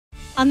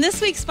On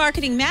this week's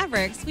Marketing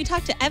Mavericks, we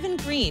talked to Evan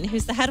Green,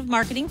 who's the head of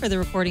marketing for the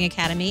Recording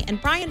Academy,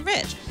 and Brian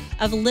Rich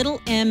of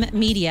Little M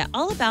Media,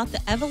 all about the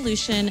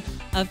evolution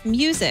of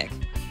music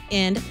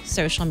in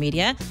social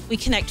media. We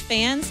connect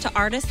fans to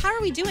artists. How are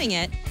we doing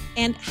it?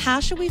 And how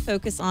should we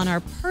focus on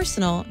our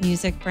personal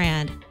music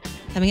brand?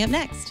 Coming up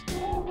next.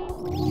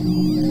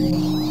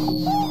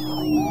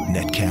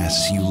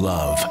 Netcasts you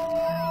love.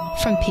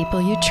 From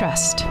people you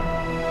trust.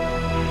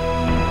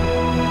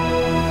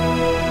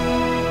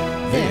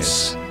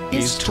 This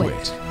is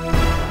Twit.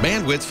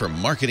 Bandwidth for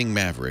Marketing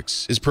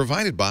Mavericks is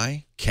provided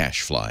by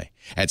CashFly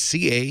at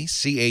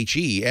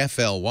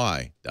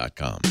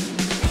CACHEFLY.com.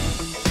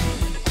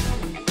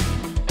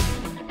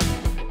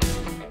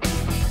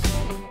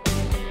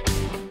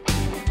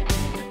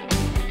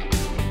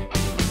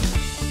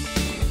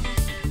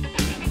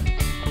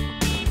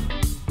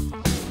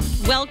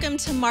 Welcome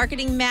to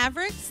Marketing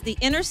Mavericks, the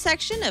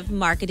intersection of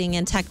marketing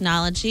and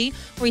technology,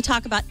 where we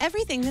talk about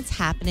everything that's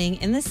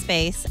happening in the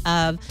space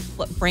of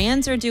what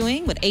brands are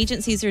doing, what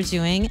agencies are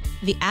doing,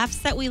 the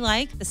apps that we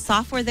like, the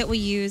software that we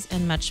use,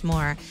 and much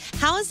more.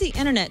 How is the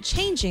internet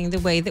changing the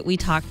way that we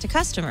talk to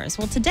customers?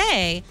 Well,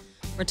 today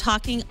we're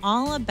talking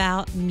all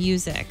about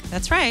music.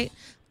 That's right.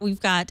 We've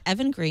got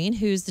Evan Green,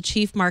 who's the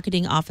Chief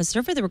Marketing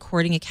Officer for the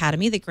Recording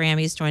Academy, the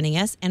Grammys, joining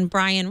us, and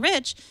Brian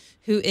Rich,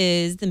 who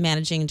is the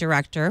Managing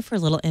Director for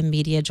Little M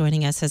Media,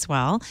 joining us as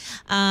well.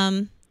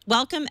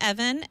 Welcome,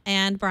 Evan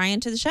and Brian,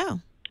 to the show.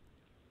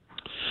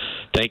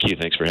 Thank you.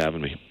 Thanks for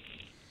having me.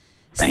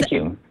 Thank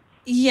you.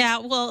 Yeah,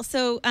 well,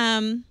 so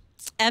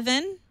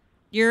Evan,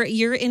 you're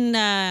in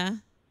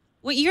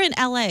you're in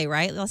LA,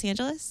 right? Los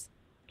Angeles?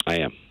 I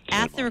am.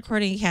 At the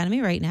Recording Academy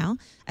right now,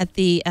 at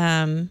the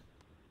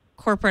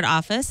corporate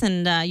office,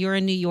 and you're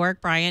in New York,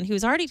 Brian,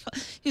 who's already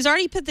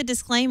put the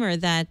disclaimer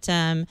that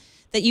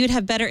that you would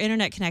have better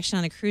internet connection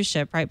on a cruise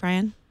ship, right,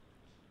 Brian?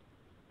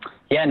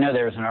 Yeah, no,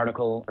 there was an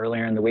article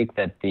earlier in the week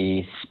that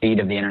the speed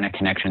of the internet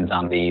connections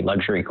on the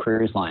luxury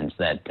cruise lines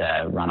that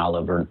run all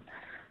over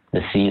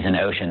the seas and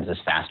oceans is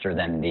faster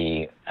than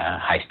the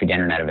high-speed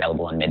internet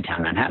available in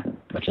Midtown Manhattan,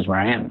 which is where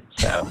I am.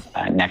 So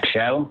next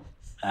show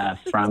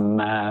from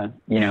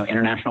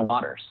international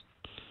waters.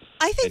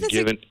 I think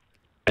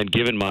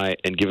given my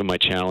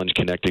challenge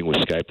connecting with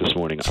Skype this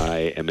morning,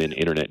 I am in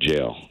internet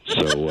jail.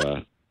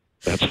 So.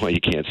 That's why you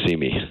can't see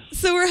me.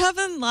 So we're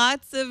having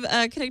lots of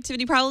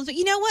connectivity problems. But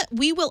you know what?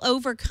 We will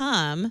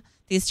overcome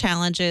these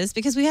challenges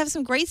because we have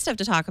some great stuff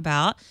to talk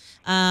about.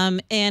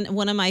 And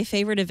one of my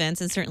favorite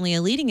events, and certainly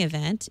a leading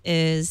event,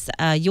 is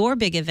your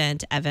big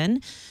event, Evan.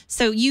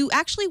 So you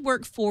actually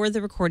work for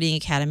the Recording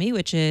Academy,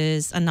 which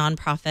is a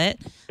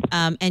nonprofit.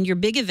 And your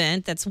big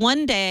event, that's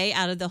one day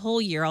out of the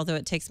whole year, although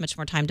it takes much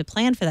more time to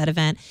plan for that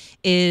event,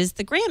 is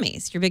the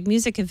Grammys, your big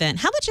music event.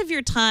 How much of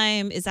your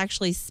time is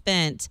actually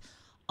spent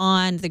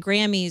on the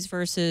Grammys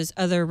versus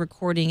other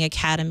Recording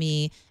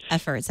Academy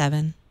efforts,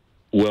 Evan?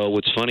 Well,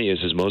 what's funny is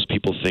most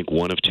people think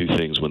one of two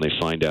things when they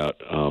find out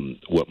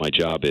what my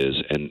job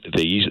is, and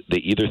they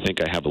either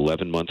think I have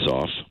 11 months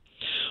off,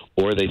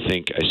 or they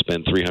think I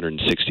spend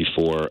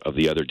 364 of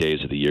the other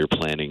days of the year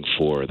planning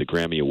for the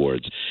Grammy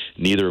Awards.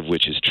 Neither of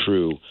which is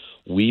true.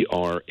 We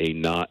are a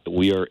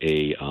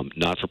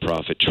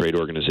not-for-profit trade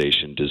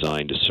organization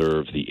designed to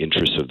serve the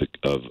interests of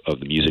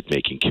the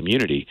music-making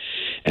community,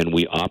 and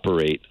we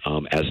operate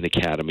as an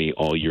academy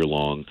all year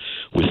long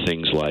with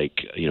things like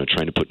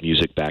trying to put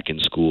music back in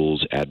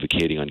schools,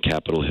 advocating on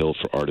Capitol Hill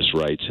for artists'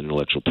 rights and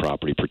intellectual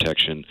property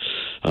protection.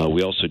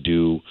 We also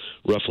do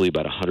roughly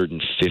about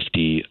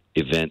 150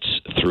 events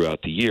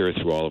throughout the year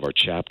through all of our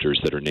chapters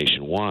that are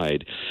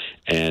nationwide,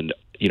 and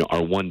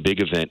our one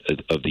big event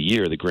of the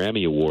year, the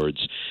Grammy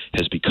Awards,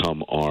 has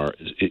become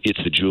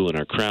it's the jewel in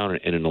our crown,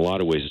 and in a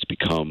lot of ways it's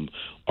become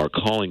our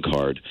calling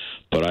card.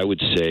 But I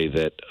would say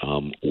that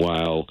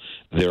while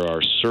there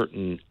are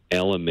certain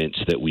elements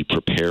that we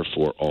prepare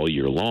for all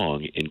year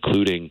long,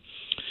 including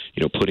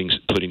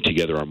putting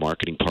together our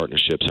marketing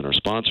partnerships and our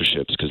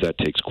sponsorships, because that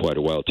takes quite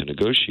a while to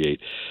negotiate,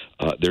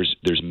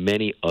 there's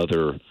many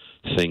other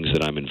things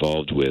that I'm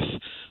involved with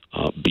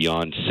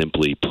beyond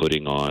simply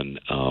putting on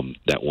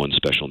that one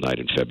special night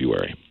in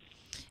February.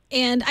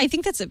 And I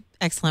think that's an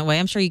excellent way.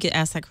 I'm sure you get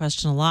asked that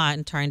question a lot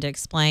in trying to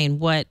explain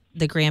what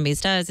the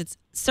Grammys does. It's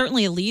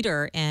certainly a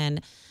leader in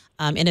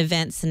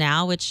events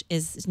now, which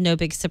is no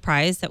big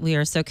surprise that we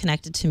are so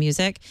connected to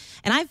music.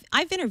 And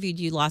I've interviewed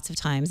you lots of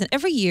times, and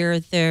every year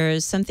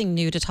there's something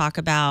new to talk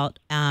about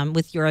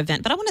with your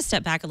event. But I want to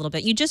step back a little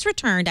bit. You just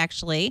returned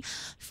actually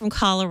from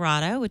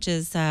Colorado, which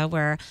is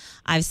where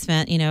I've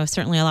spent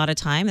certainly a lot of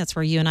time. That's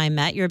where you and I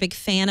met. You're a big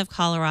fan of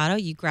Colorado.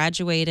 You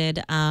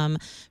graduated from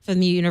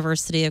the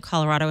University of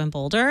Colorado in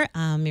Boulder.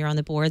 You're on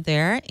the board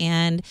there,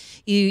 and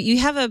you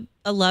have a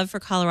love for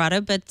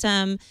Colorado, but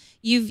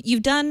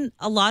you've done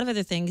a lot of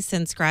other things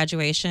since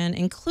graduation,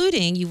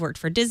 including you worked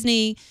for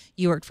Disney,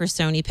 you worked for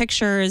Sony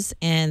Pictures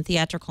in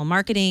theatrical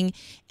marketing,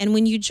 and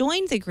when you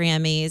joined the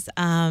Grammys,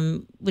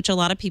 which a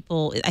lot of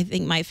people I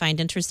think might find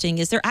interesting,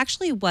 is there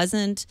actually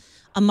wasn't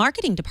a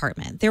marketing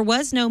department. There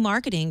was no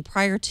marketing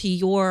prior to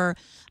your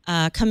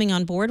coming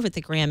on board with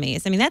the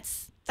Grammys. I mean,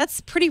 that's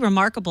that's pretty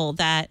remarkable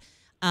that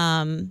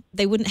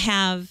they wouldn't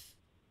have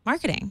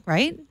marketing,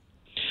 right?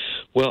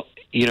 Well,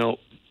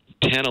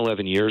 10,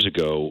 11 years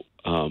ago,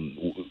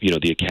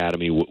 the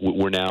Academy,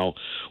 we're now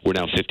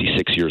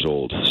 56 years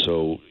old.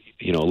 So,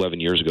 11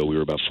 years ago, we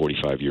were about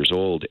 45 years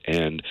old.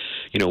 And,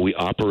 we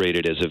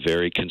operated as a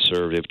very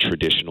conservative,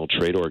 traditional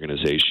trade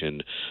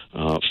organization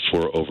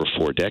for over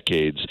 4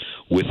 decades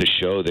with a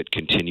show that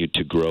continued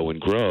to grow and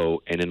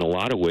grow. And in a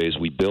lot of ways,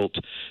 we built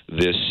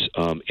this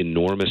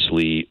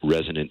enormously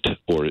resonant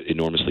or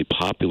enormously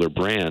popular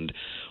brand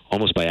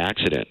almost by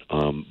accident,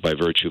 by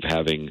virtue of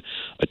having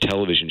a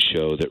television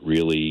show that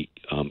really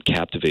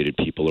captivated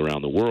people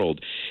around the world.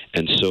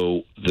 And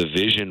so the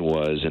vision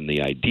was, and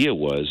the idea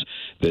was,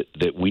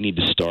 that we need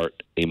to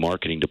start a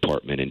marketing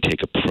department and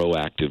take a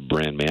proactive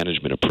brand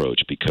management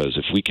approach, because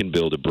if we can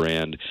build a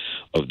brand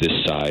of this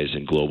size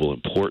and global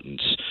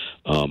importance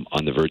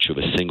on the virtue of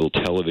a single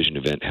television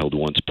event held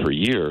once per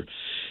year,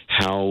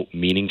 how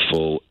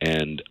meaningful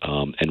and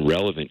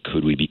relevant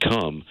could we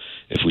become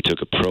if we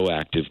took a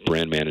proactive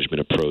brand management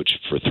approach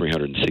for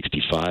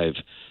 365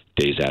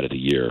 days out of the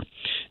year?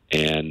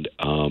 And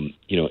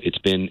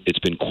it's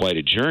been quite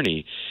a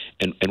journey.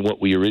 And what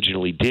we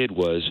originally did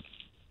was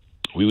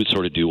we would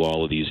sort of do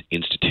all of these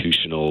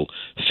institutional,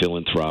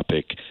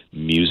 philanthropic,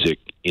 music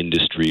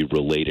industry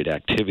related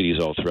activities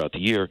all throughout the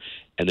year.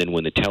 And then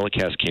when the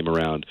telecast came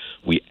around,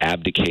 we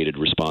abdicated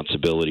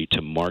responsibility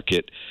to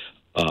market,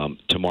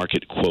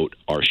 quote,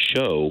 our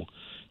show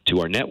to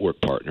our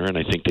network partner, and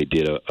I think they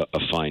did a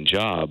fine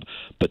job,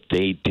 but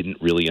they didn't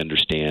really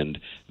understand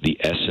the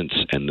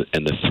essence and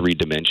the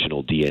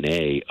three-dimensional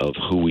DNA of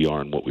who we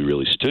are and what we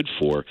really stood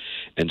for.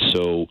 And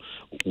so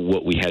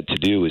what we had to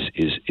do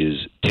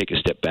is take a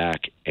step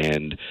back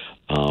and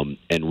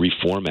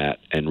reformat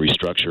and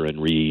restructure and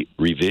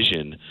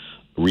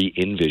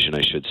re-envision,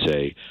 I should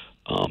say,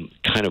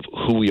 kind of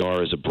who we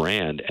are as a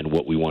brand and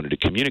what we wanted to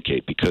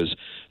communicate, because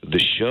the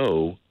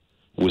show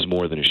was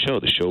more than a show.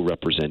 The show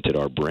represented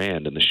our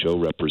brand, and the show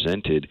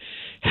represented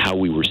how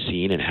we were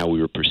seen and how we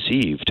were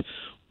perceived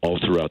all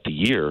throughout the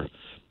year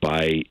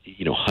by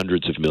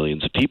hundreds of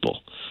millions of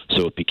people.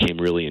 So it became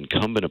really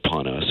incumbent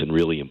upon us and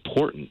really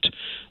important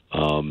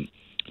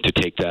to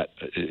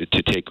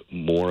take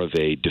more of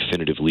a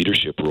definitive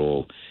leadership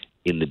role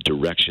in the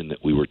direction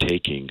that we were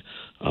taking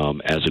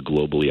as a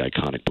globally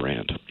iconic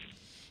brand.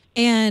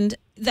 And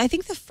I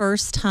think the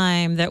first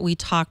time that we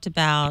talked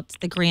about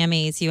the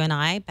Grammys, you and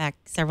I, back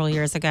several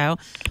years ago,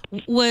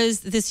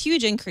 was this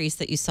huge increase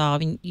that you saw. I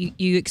mean,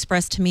 you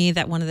expressed to me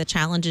that one of the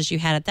challenges you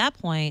had at that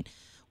point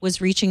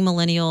was reaching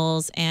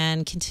millennials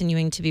and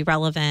continuing to be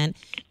relevant.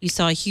 You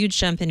saw a huge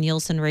jump in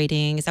Nielsen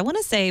ratings. I want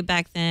to say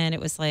back then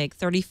it was like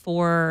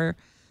 34,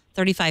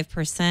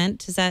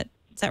 35%. Is that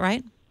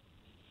right?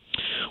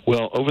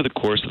 Well, over the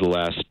course of the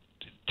last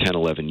 10,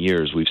 11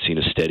 years, we've seen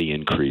a steady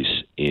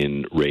increase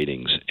in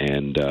ratings.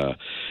 And,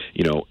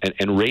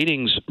 and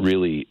ratings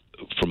really,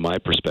 from my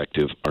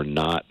perspective, are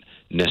not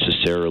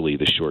necessarily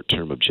the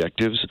short-term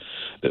objective.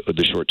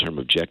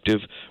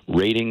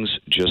 Ratings,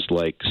 just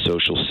like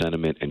social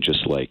sentiment and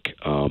just like,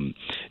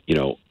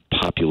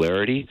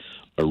 popularity,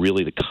 are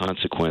really the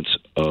consequence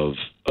of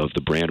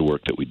the brand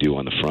work that we do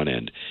on the front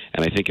end.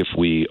 And I think if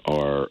we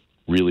are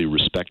really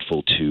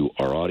respectful to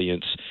our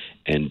audience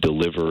and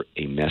deliver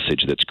a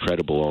message that's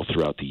credible all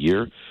throughout the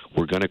year,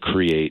 we're going to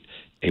create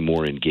a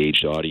more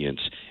engaged audience,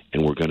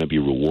 and we're going to be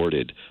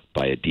rewarded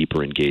by a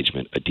deeper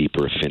engagement, a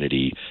deeper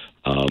affinity,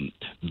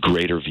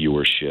 greater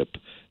viewership,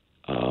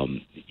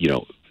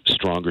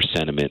 stronger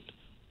sentiment,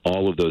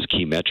 all of those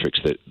key metrics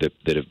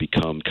that have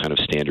become kind of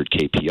standard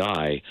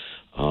KPI.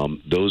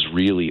 Those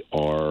really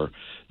are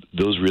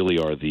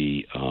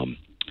the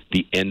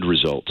end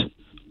result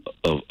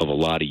of a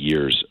lot of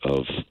years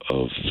of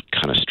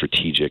kind of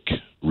strategic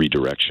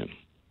redirection.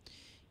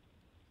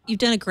 You've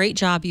done a great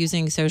job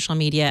using social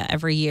media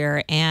every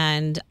year,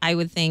 and I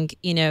would think,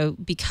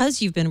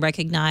 because you've been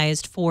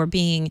recognized for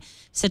being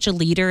such a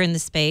leader in the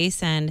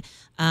space, and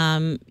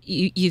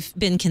you've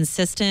been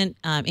consistent,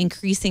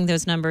 increasing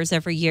those numbers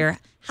every year.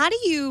 How do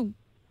you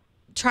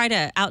try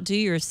to outdo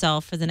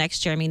yourself for the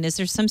next year? I mean, is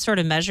there some sort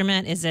of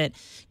measurement? Is it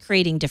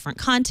creating different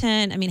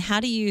content? I mean, how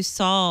do you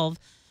solve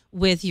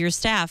with your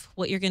staff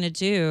what you're going to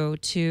do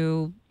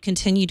to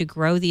continue to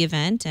grow the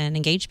event and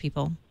engage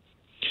people?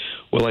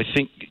 Well, I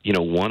think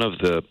one of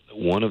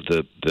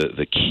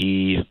the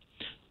key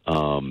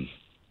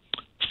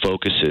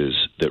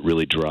focuses that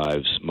really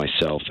drives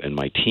myself and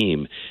my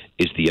team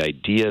is the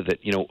idea that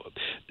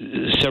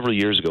several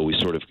years ago we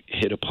sort of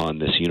hit upon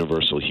this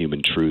universal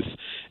human truth,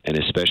 and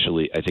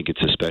especially I think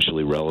it's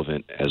especially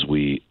relevant as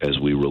we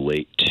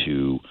relate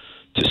to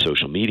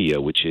social media,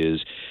 which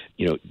is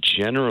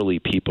generally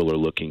people are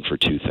looking for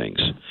two things.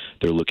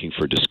 They're looking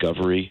for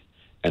discovery,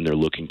 and they're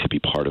looking to be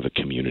part of a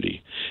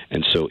community.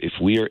 And so if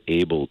we are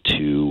able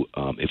to,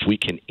 if we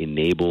can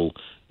enable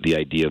the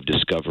idea of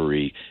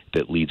discovery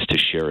that leads to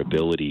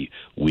shareability,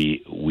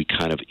 we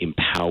kind of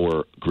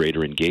empower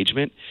greater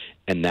engagement,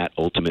 and that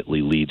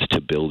ultimately leads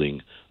to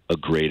building a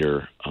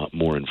greater,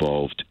 more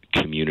involved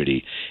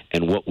community.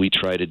 And what we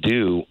try to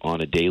do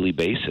on a daily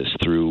basis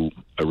through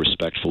a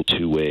respectful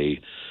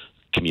two-way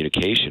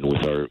communication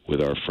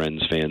with our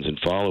friends, fans, and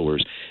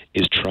followers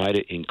is try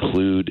to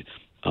include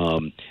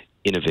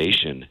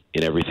innovation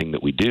in everything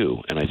that we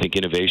do. And I think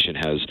innovation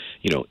has,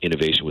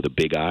 innovation with a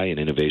big I and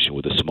innovation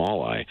with a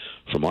small I.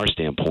 From our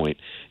standpoint,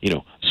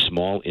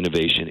 small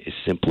innovation is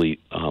simply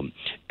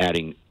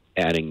adding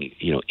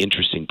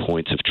interesting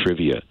points of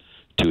trivia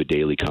to a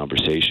daily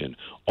conversation,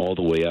 all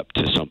the way up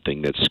to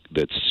something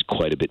that's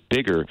quite a bit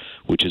bigger,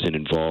 which is an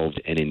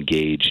involved and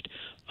engaged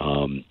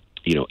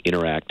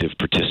interactive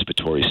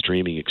participatory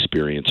streaming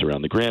experience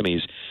around the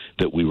Grammys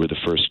that we were the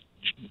first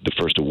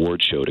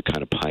award show to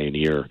kind of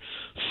pioneer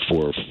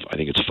for, I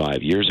think it's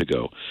 5 years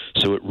ago.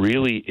 So it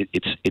really,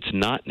 it's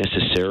not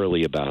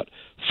necessarily about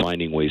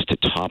finding ways to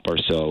top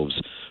ourselves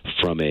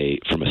from a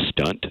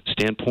stunt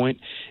standpoint.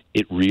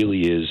 It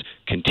really is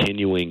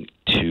continuing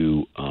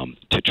to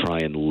try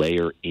and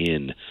layer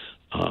in,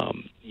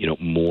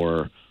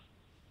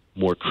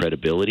 more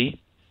credibility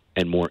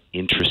and more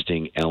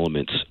interesting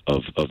elements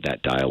of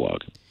that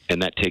dialogue.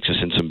 And that takes us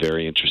in some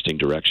very interesting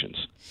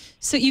directions.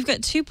 So you've got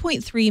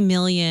 2.3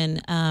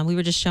 million, we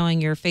were just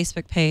showing your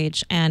Facebook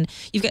page, and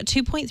you've got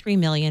 2.3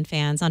 million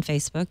fans on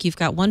Facebook. You've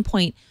got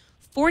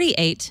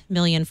 1.48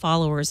 million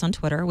followers on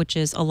Twitter, which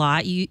is a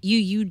lot.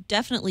 You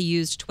definitely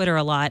used Twitter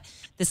a lot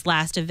this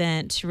last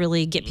event to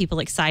really get people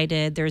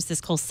excited. There's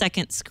this whole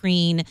second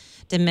screen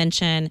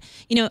dimension.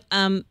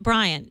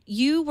 Brian,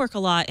 you work a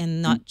lot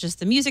in not just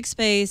the music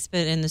space,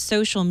 but in the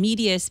social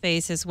media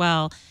space as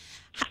well.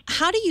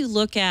 How do you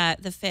look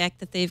at the fact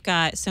that they've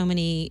got so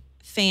many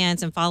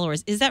fans and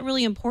followers? Is that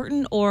really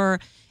important,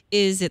 or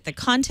is it the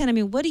content? I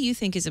mean, what do you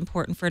think is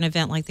important for an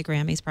event like the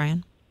Grammys,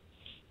 Brian?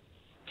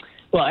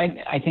 Well,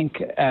 I think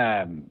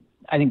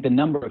the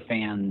number of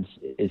fans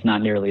is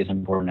not nearly as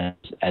important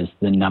as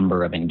the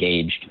number of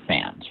engaged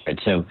fans, right?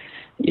 So,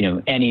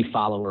 any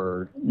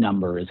follower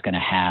number is going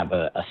to have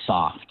a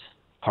soft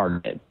part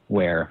of it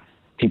where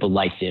people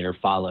liked it or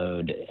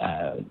followed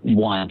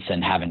once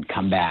and haven't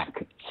come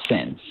back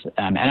since.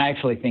 And I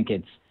actually think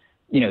it's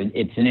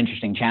an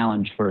interesting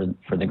challenge for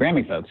the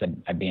Grammy folks.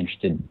 I'd be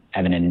interested,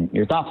 Evan, in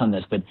your thoughts on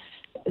this, but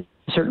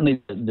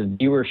certainly the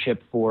viewership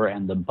for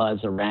and the buzz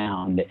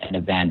around an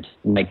event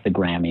like the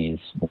Grammys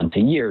once a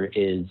year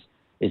is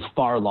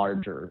far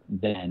larger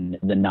than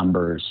the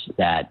numbers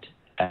that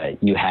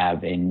you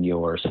have in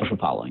your social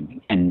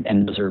following. And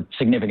those are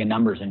significant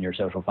numbers in your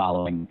social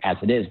following as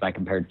it is by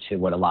compared to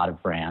what a lot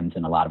of brands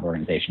and a lot of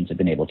organizations have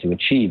been able to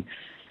achieve.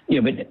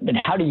 But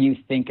how do you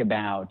think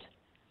about,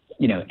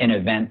 an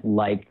event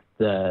like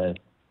the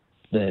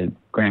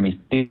Grammys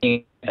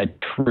being a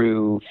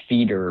true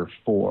feeder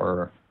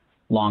for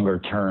longer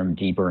term,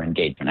 deeper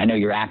engagement? I know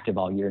you're active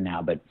all year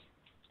now, but,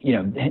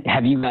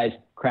 have you guys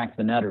cracked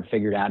the nut or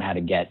figured out how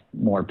to get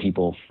more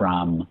people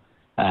from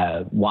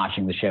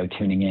watching the show,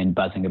 tuning in,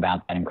 buzzing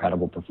about that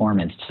incredible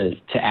performance to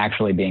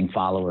actually being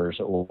followers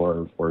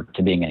or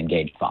to being an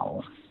engaged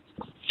follower?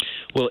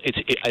 Well,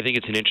 I think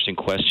it's an interesting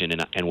question,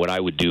 and what I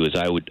would do is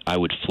I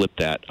would flip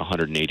that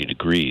 180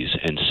 degrees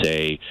and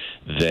say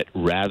that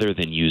rather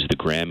than use the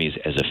Grammys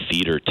as a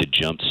feeder to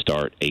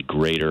jumpstart a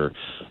greater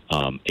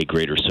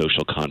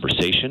social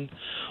conversation,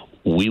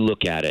 we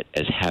look at it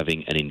as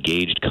having an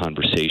engaged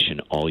conversation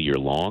all year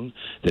long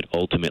that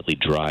ultimately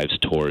drives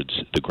towards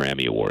the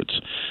Grammy Awards.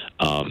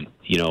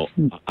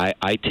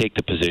 I take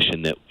the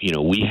position that,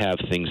 we have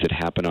things that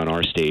happen on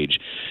our stage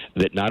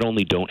that not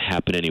only don't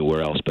happen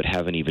anywhere else, but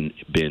haven't even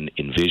been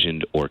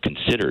envisioned or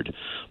considered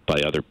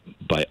by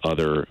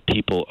other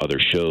people, other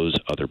shows,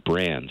 other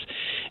brands.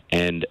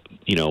 And,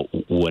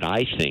 what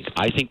I think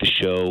the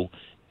show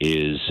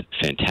is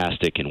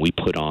fantastic, and we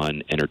put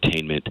on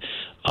entertainment,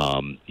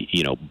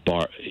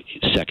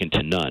 second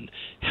to none.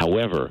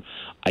 However,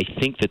 I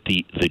think that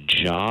the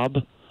job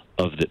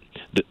of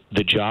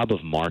the job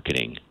of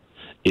marketing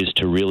is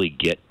to really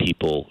get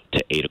people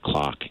to 8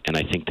 o'clock, and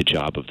I think the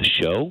job of the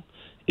show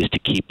is to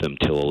keep them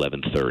till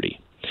 11:30.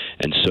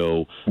 And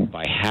so,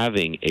 by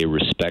having a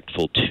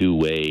respectful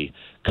two-way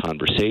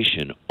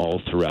conversation all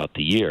throughout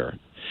the year,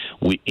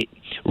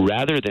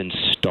 rather than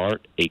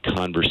start a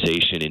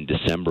conversation in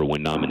December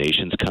when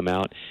nominations come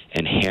out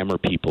and hammer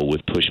people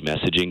with push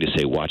messaging to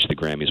say, watch the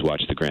Grammys,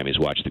 watch the Grammys,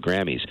 watch the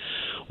Grammys,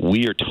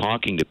 we are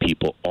talking to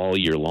people all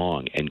year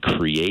long and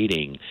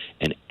creating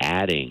and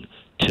adding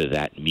to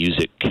that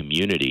music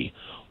community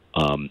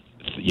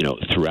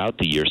throughout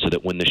the year, so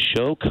that when the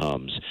show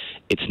comes,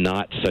 it's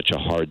not such a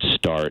hard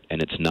start,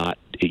 and it's not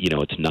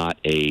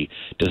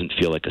doesn't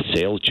feel like a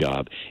sales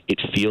job. It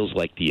feels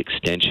like the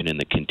extension and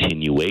the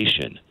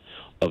continuation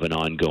of an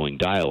ongoing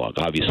dialogue.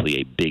 Obviously,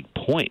 a big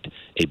point,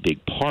 a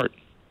big part,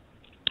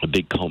 a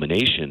big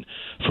culmination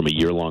from a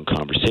year-long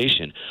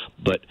conversation.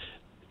 But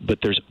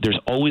there's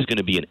always going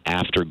to be an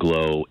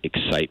afterglow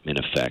excitement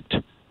effect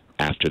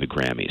after the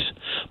Grammys.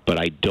 But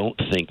I don't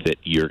think that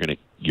you're going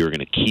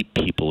to keep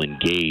people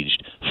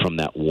engaged from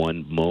that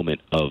one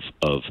moment of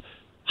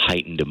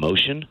heightened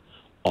emotion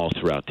all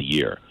throughout the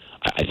year.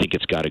 I think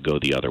it's got to go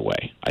the other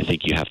way. I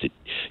think you have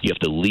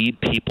to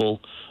lead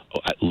people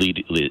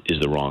lead is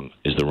the wrong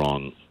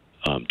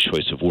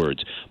choice of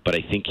words, but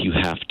I think you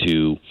have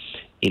to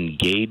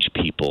engage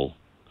people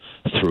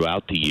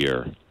throughout the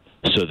year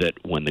so that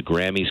when the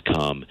Grammys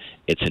come,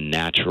 it's a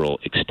natural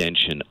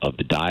extension of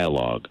the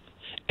dialogue,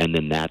 and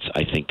then that's,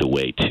 I think, the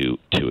way to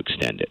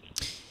extend it.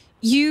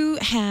 You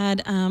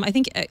had, I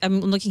think, I'm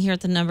looking here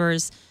at the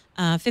numbers,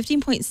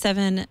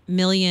 15.7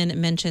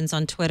 million mentions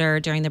on Twitter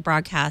during the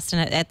broadcast,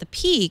 and at the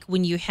peak,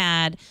 when you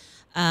had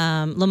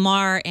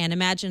Lamar and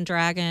Imagine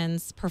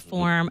Dragons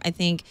perform, I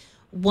think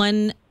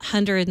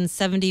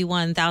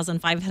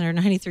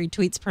 171,593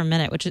 tweets per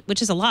minute,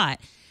 which is a lot.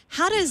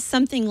 How does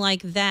something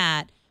like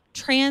that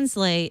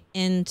translate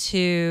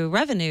into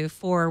revenue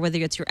for whether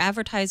it's your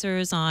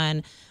advertisers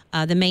on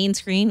the main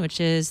screen, which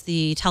is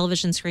the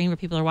television screen where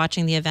people are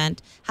watching the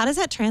event? How does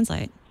that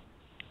translate?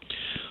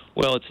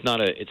 Well, it's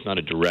not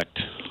a direct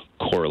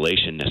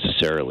correlation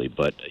necessarily,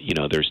 but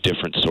there's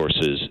different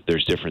sources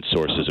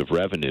of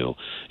revenue.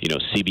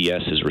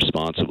 CBS is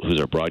responsible, who's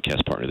our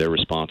broadcast partner. They're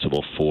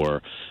responsible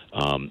for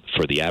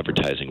the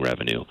advertising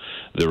revenue.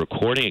 The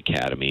Recording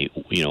Academy,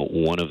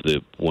 one of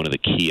the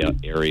key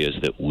areas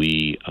that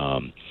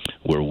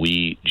where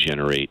we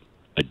generate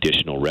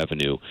additional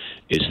revenue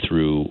is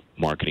through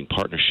marketing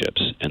partnerships,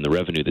 and the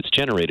revenue that's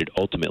generated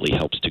ultimately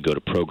helps to go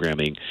to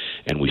programming,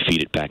 and we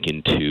feed it back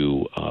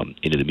into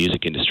the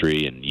music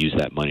industry and use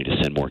that money to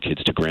send more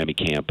kids to Grammy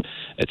camp,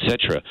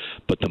 etc.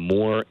 But the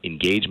more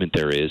engagement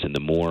there is and the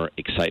more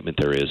excitement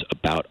there is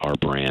about our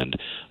brand,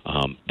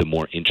 the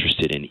more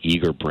interested and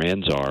eager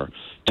brands are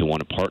to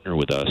want to partner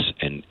with us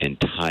and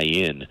tie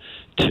in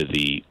to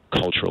the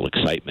cultural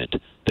excitement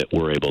that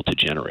we're able to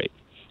generate.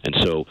 And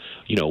so,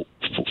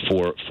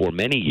 for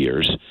many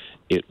years,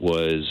 it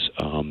was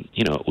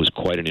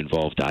quite an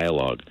involved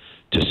dialogue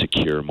to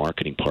secure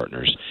marketing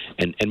partners,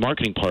 and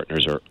marketing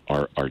partners are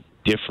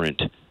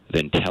different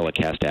than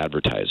telecast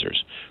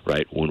advertisers,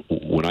 right?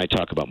 When I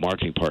talk about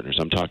marketing partners,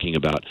 I'm talking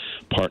about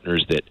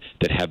partners that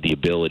have the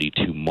ability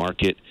to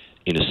market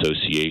in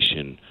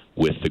association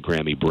with the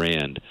Grammy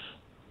brand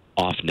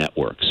off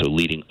network, so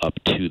leading up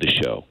to the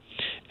show,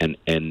 and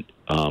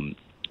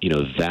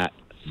that.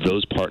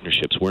 Those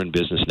partnerships, we're in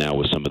business now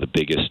with some of the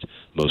biggest,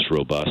 most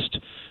robust,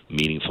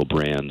 meaningful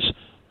brands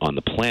on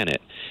the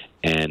planet.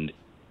 And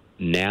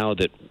now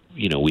that,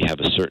 we have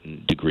a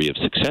certain degree of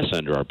success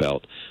under our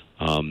belt,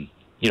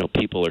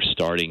 people are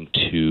starting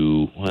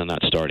to, well,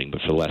 not starting, but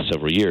for the last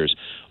several years,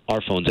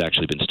 our phone's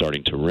actually been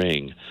starting to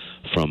ring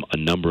from a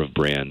number of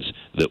brands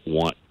that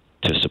want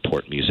to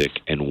support music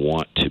and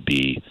want to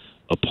be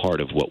a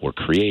part of what we're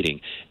creating,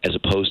 as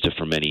opposed to,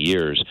 for many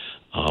years,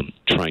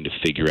 trying to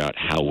figure out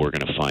how we're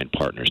going to find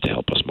partners to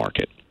help us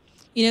market.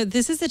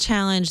 This is a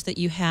challenge that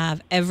you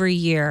have every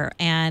year,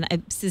 and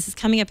this is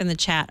coming up in the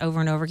chat over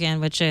and over again,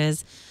 which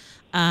is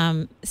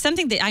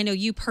something that I know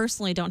you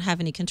personally don't have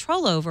any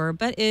control over,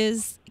 but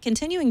is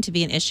continuing to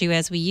be an issue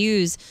as we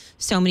use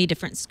so many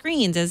different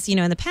screens. As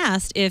in the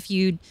past, if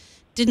you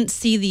didn't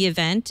see the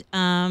event,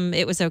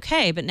 it was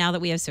okay. But now that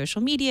we have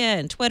social media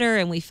and Twitter,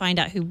 and we find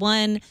out who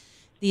won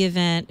the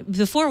event,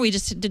 before we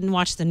just didn't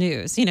watch the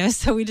news,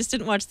 so we just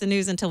didn't watch the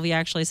news until we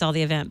actually saw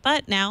the event.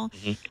 But now,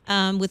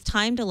 with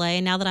time delay,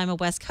 now that I'm a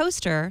West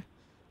Coaster,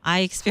 I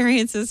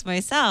experience this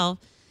myself.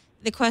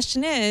 The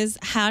question is,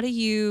 how do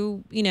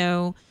you,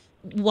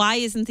 why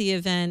isn't the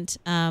event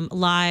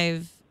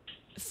live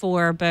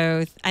for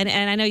both? And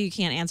I know you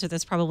can't answer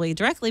this probably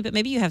directly, but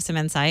maybe you have some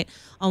insight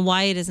on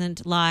why it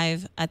isn't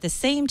live at the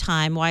same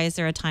time. Why is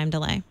there a time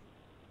delay?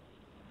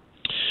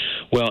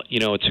 Well,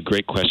 it's a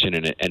great question,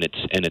 and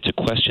it's a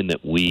question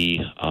that we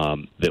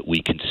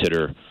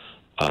consider,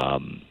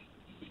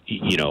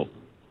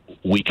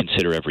 we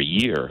consider every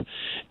year,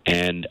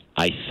 and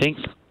I think,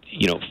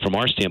 from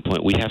our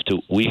standpoint, we have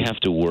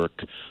to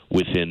work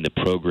within the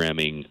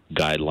programming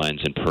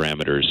guidelines and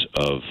parameters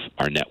of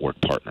our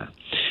network partner,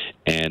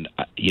 and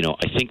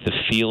I think the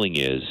feeling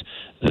is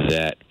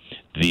that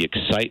the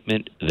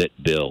excitement that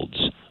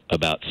builds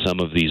about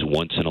some of these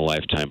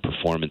once-in-a-lifetime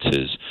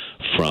performances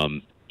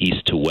from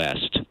east to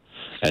west,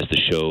 as the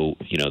show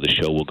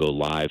will go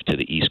live to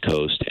the East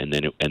Coast, and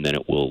then it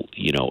will,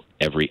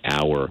 every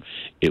hour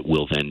it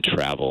will then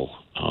travel,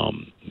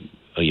 on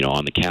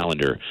the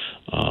calendar,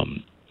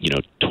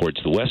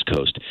 towards the West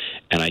Coast.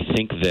 And I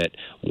think that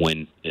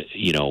when,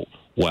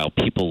 while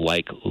people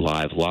like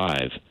live,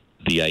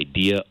 the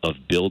idea of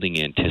building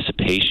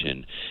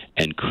anticipation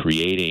and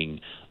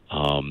creating,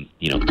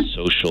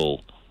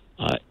 social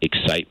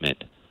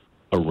excitement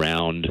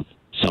around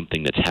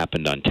something that's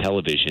happened on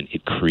television,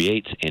 it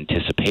creates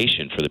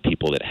anticipation for the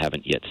people that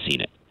haven't yet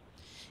seen it.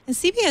 And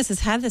CBS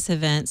has had this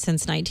event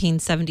since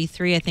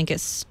 1973. I think it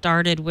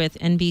started with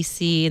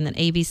NBC and then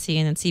ABC,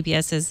 and then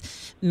CBS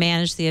has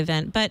managed the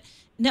event. But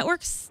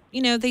networks,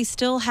 they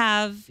still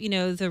have,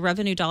 the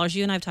revenue dollars.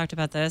 You and I have talked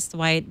about this,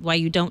 why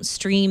you don't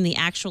stream the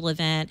actual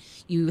event.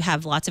 You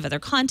have lots of other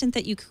content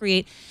that you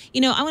create.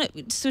 I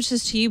want to switch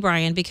this to you,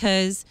 Brian,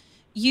 because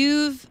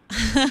you've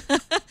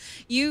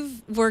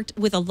worked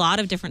with a lot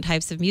of different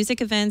types of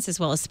music events as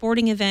well as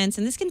sporting events,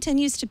 and this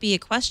continues to be a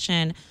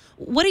question.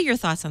 What are your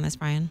thoughts on this,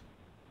 Brian?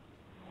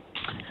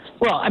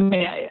 Well, I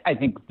mean, I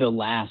think the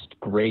last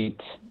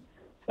great,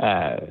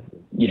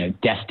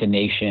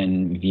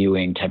 destination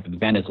viewing type of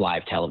event is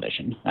live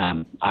television.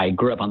 I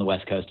grew up on the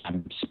West Coast.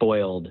 I'm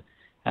spoiled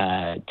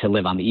to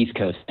live on the East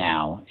Coast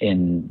now,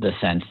 in the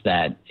sense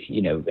that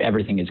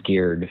everything is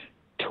geared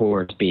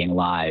towards being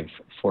live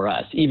for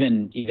us.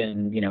 Even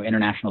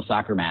international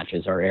soccer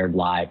matches are aired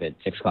live at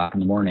 6:00 in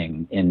the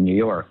morning in New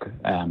York,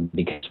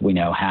 because we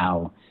know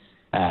how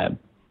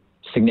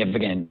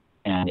significant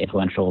and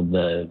influential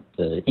the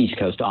East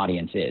Coast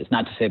audience is.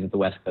 Not to say that the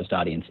West Coast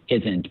audience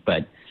isn't,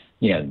 but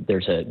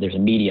there's a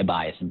media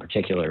bias in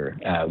particular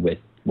with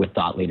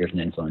thought leaders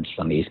and influencers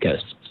on the East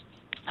Coast.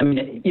 I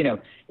mean,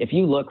 if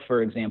you look,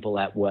 for example,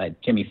 at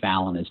what Jimmy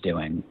Fallon is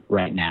doing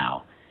right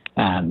now,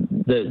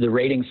 the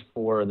ratings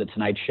for The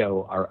Tonight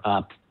Show are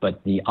up,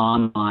 but the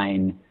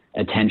online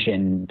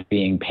attention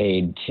being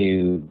paid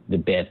to the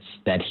bits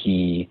that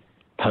he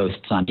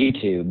posts on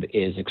YouTube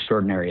is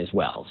extraordinary as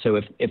well. So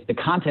if the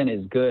content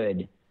is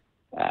good,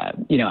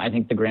 I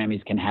think the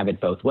Grammys can have it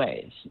both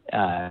ways.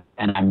 And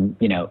I'm,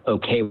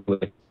 okay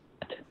with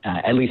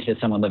that. At least as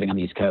someone living on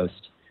the East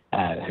Coast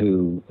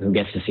who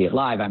gets to see it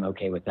live, I'm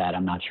okay with that.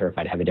 I'm not sure if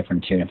I'd have a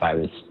different tune if I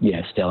was,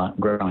 still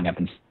growing up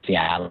in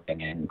Seattle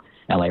and in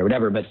LA or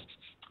whatever. But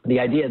the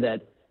idea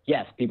that,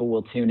 yes, people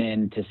will tune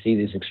in to see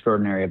these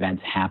extraordinary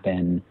events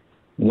happen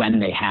when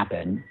they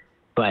happen,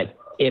 but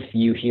if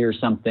you hear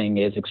something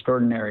is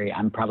extraordinary,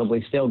 I'm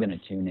probably still going to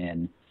tune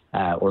in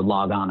or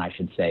log on, I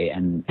should say,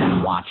 and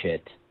watch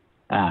it,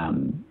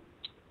 on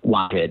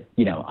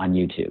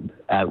YouTube,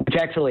 which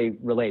actually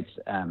relates.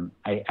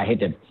 I hate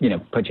to,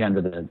 put you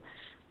under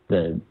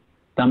the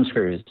thumb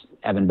screws,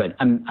 Evan, but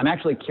I'm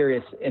actually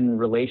curious in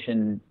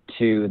relation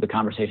to the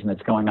conversation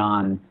that's going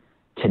on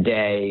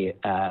today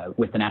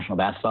with the National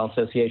Basketball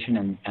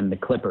Association and the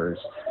Clippers.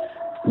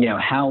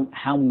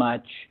 How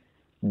much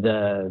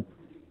the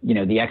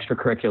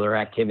extracurricular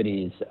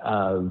activities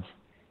of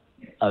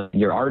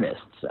your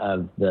artists,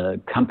 of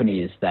the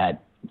companies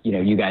that,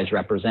 you guys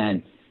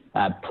represent,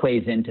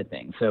 plays into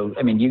things. So,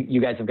 I mean, you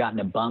guys have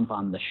gotten a bump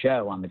on the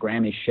show, on the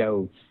Grammys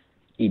show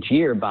each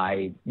year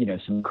by,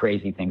 some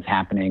crazy things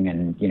happening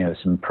and,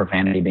 some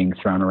profanity being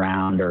thrown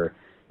around, or,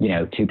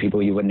 two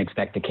people you wouldn't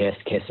expect to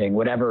kissing,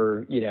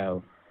 whatever,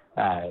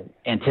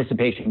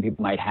 anticipation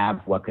people might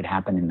have what could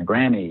happen in the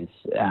Grammys,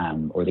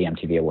 or the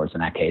MTV Awards in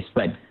that case.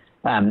 But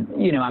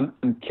I'm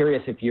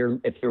curious if you're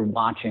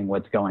watching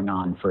what's going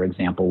on, for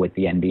example, with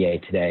the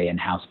NBA today, and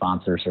how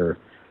sponsors are,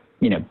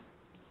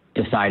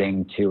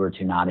 deciding to or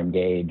to not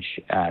engage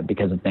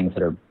because of things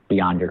that are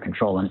beyond your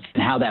control, and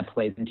how that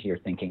plays into your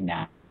thinking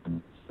now.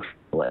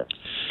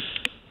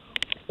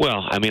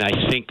 Well, I mean,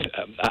 I think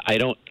I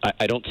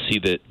don't see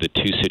the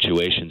two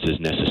situations as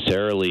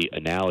necessarily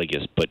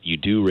analogous, but you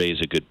do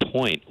raise a good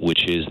point,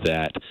 which is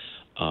that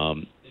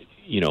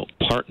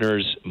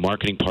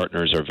marketing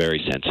partners are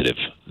very sensitive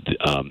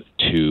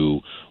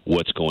to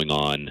what's going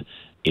on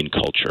in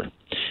culture.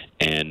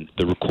 And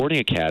the Recording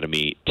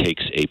Academy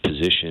takes a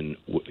position,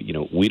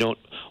 we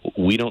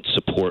don't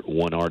support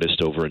one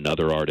artist over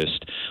another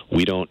artist.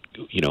 We don't,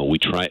 we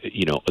try,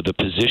 the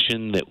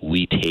position that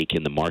we take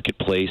in the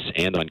marketplace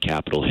and on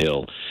Capitol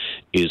Hill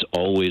is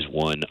always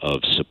one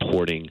of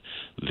supporting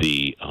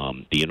the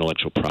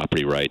intellectual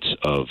property rights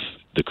of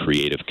the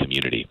creative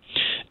community.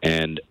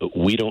 And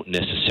we don't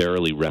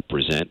necessarily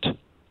represent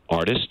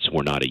artists.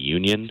 We're not a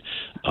union.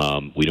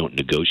 We don't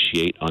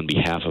negotiate on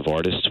behalf of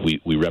artists.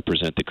 We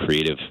represent the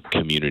creative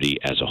community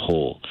as a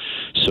whole.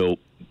 So,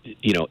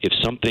 if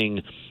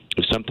something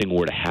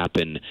were to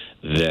happen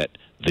that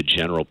the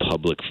general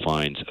public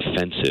finds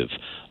offensive,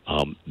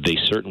 they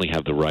certainly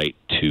have the right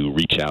to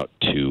reach out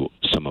to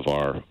some of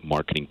our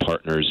marketing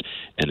partners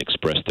and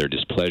express their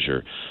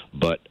displeasure.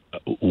 But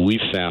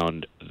we've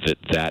found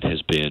that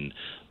has been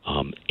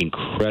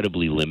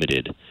incredibly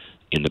limited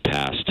in the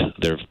past.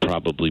 There have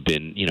probably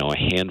been,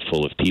 a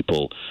handful of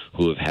people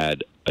who have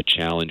had a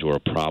challenge or a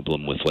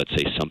problem with, let's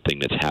say, something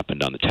that's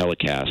happened on the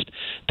telecast.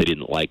 They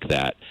didn't like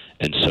that,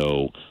 and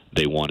so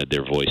they wanted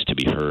their voice to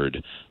be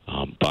heard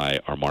by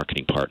our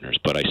marketing partners.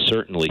 But I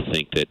certainly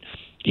think that,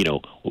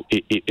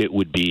 it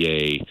would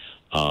be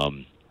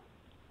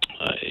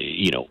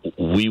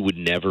we would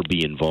never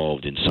be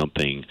involved in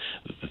something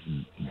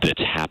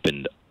that's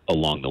happened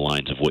along the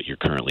lines of what you're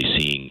currently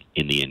seeing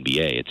in the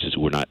NBA. It's just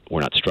we're not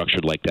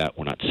structured like that.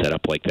 We're not set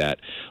up like that.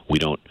 We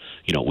don't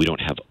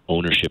have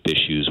ownership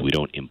issues. We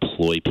don't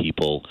employ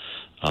people.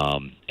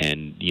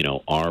 And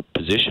our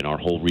position, our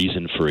whole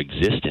reason for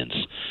existence,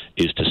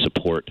 is to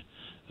support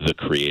the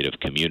creative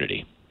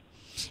community.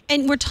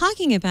 And we're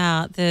talking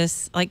about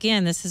this,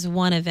 again, this is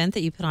one event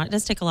that you put on. It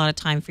does take a lot of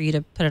time for you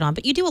to put it on,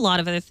 but you do a lot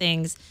of other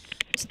things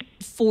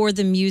for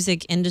the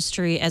music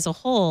industry as a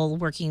whole,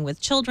 working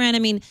with children. I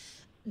mean,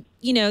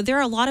 there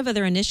are a lot of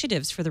other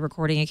initiatives for the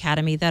Recording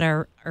Academy that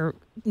are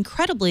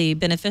incredibly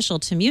beneficial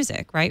to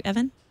music, right,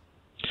 Evan?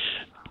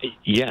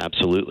 Yeah,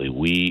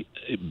 absolutely.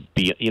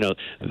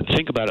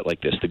 Think about it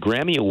like this. The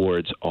Grammy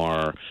Awards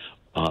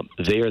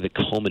they are the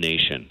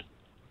culmination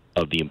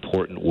of the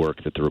important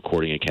work that the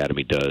Recording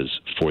Academy does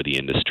for the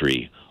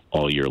industry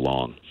all year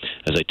long.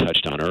 As I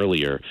touched on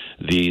earlier,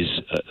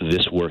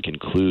 this work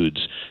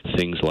includes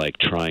things like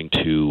trying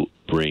to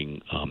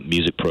bring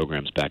music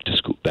programs back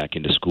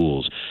into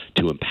schools,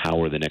 to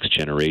empower the next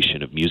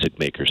generation of music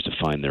makers to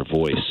find their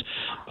voice,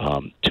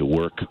 to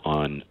work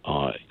on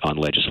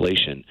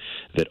legislation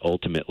that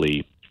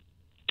ultimately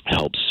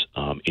helps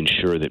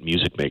ensure that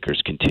music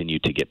makers continue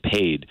to get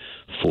paid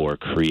for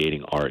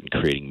creating art and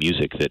creating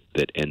music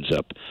that ends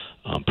up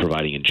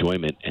providing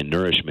enjoyment and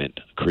nourishment,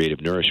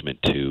 creative nourishment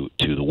to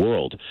the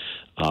world.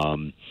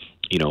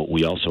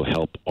 We also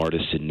help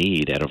artists in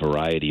need at a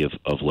variety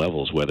of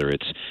levels, whether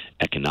it's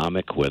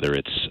economic, whether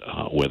it's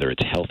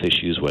health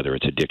issues, whether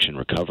it's addiction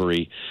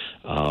recovery.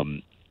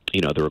 The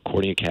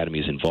Recording Academy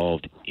is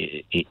involved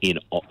in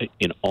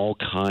all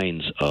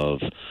kinds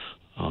of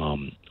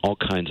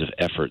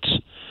efforts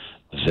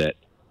that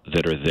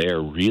are there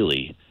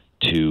really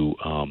to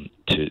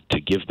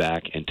give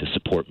back and to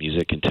support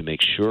music and to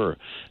make sure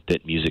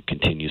that music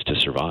continues to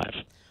survive.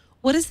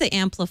 What is the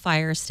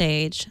amplifier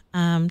stage?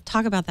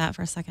 Talk about that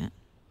for a second.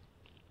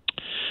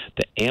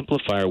 The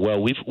amplifier.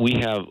 Well, we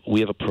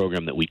have a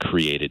program that we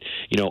created.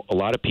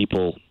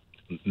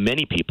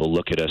 Many people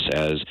look at us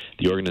as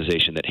the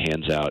organization that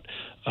hands out,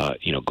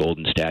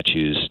 golden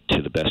statues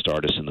to the best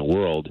artists in the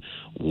world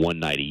one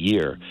night a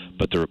year.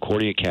 But the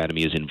Recording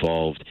Academy is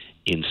involved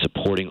in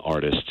supporting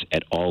artists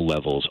at all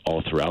levels,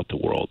 all throughout the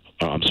world.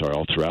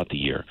 All throughout the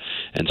year.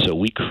 And so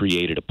we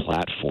created a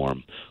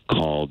platform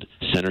called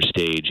Center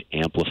Stage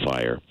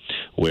Amplifier,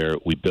 where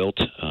we built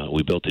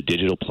a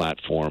digital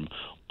platform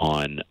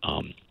on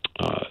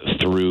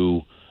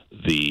through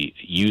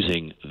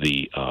using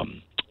the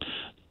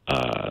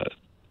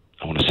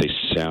I want to say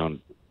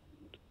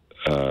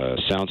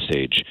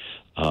soundstage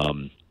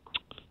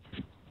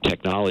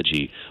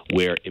technology,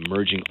 where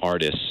emerging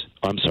artists,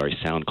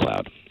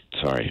 SoundCloud,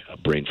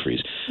 brain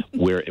freeze,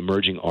 where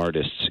emerging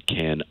artists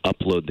can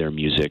upload their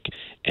music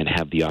and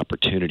have the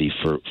opportunity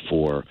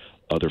for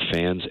other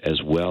fans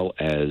as well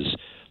as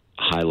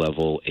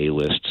high-level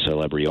A-list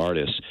celebrity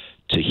artists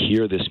to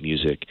hear this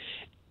music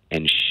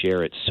and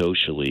share it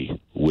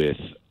socially with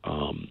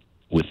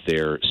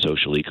their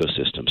social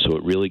ecosystem. So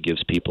it really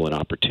gives people an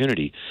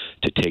opportunity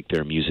to take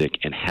their music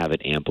and have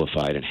it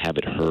amplified and have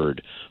it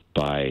heard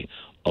by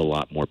a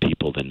lot more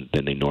people than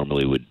they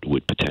normally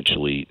would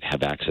potentially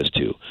have access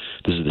to.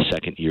 This is the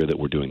second year that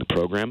we're doing the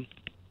program,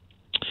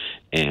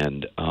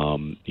 and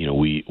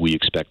we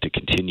expect to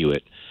continue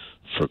it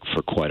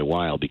for quite a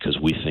while, because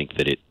we think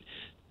that it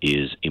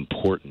is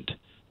important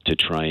to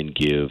try and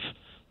give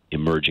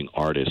emerging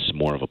artists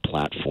more of a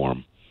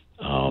platform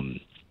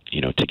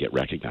to get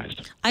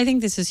recognized. I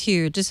think this is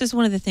huge. This is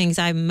one of the things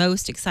I'm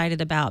most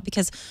excited about,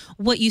 because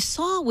what you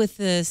saw with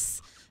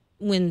this,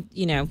 when,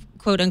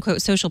 quote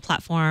unquote social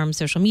platforms,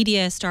 social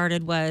media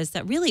started, was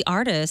that really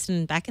artists,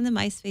 and back in the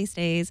MySpace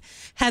days,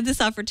 had this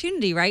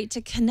opportunity, right,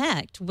 to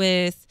connect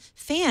with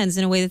fans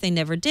in a way that they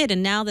never did.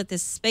 And now that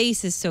this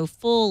space is so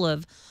full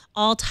of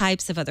all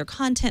types of other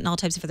content and all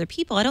types of other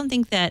people, I don't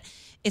think that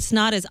it's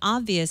not as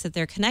obvious that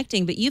they're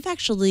connecting. But you've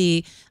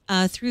actually,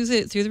 through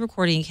the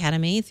Recording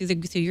Academy,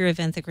 through your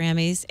event, the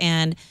Grammys,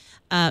 and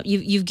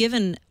you've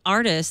given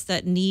artists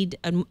that need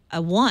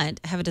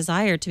have a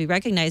desire to be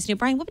recognized.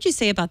 Brian, what would you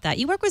say about that?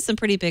 You work with some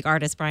pretty big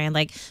artists, Brian,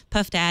 like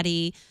Puff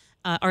Daddy,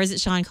 or is it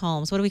Sean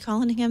Combs? What are we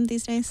calling him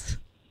these days?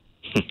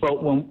 Well,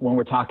 when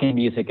we're talking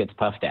music, it's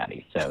Puff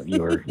Daddy. So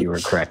you were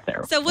correct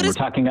there. So when we're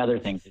talking other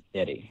things, it's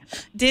Diddy.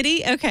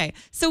 Diddy? Okay.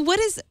 So what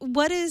is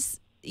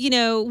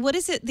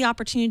it, the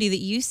opportunity that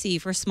you see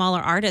for smaller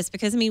artists?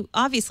 Because,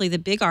 obviously the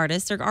big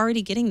artists are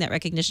already getting that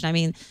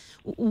recognition.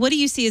 What do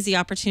you see as the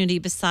opportunity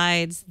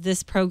besides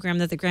this program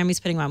that the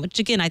Grammys putting on, which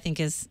again, I think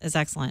is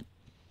excellent?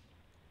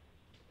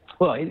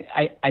 Well,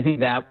 I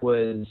think that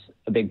was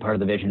a big part of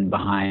the vision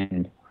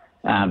behind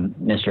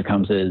Mr.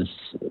 Combs's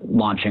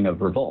launching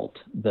of Revolt,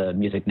 the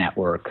music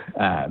network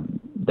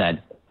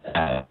that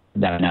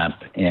went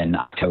up in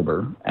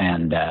October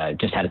and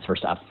just had its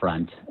first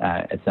upfront,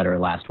 et cetera,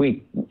 last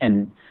week.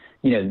 And,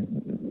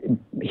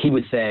 he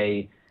would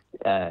say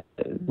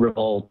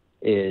Revolt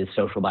is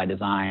social by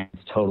design.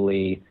 It's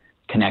totally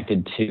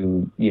connected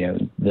to,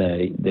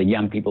 the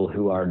young people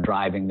who are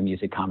driving the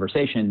music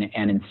conversation.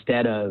 And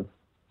instead of,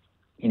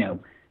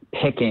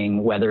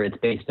 picking whether it's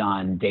based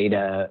on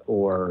data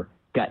or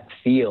gut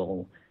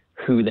feel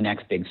who the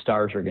next big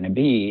stars are going to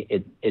be,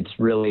 it's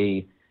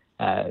really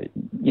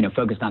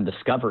focused on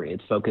discovery.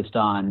 It's focused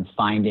on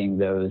finding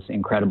those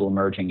incredible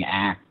emerging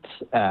acts,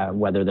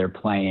 whether they're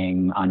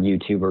playing on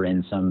YouTube or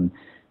in some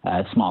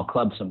small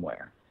club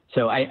somewhere.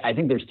 So I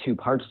think there's two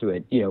parts to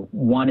it.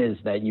 One is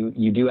that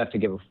you do have to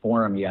give a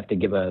forum, you have to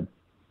give a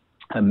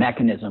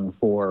mechanism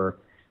for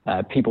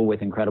people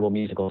with incredible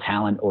musical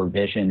talent or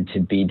vision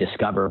to be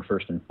discovered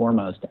first and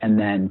foremost, and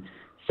then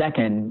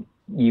second,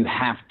 you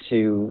have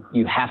to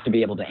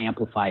be able to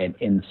amplify it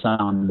in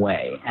some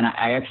way. And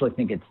I actually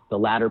think it's the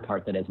latter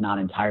part that has not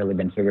entirely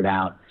been figured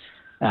out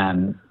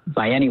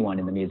by anyone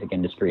in the music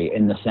industry,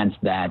 in the sense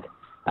that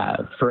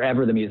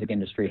forever the music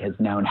industry has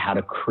known how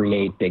to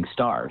create big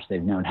stars.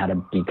 They've known how to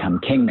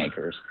become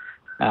kingmakers.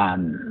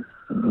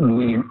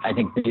 I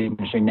think the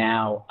industry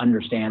now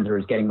understands or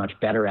is getting much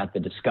better at the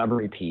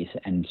discovery piece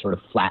and sort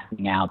of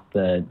flattening out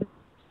the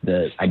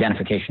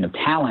identification of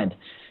talent.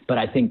 But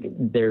I think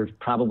there's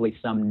probably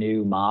some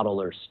new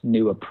model or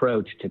new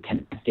approach to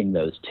connecting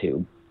those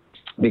two,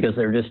 because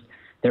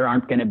there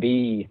aren't going to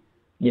be,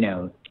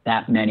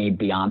 that many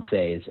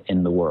Beyoncés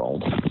in the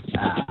world.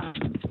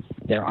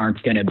 There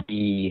aren't going to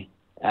be,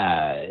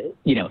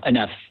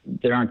 enough.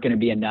 There aren't going to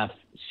be enough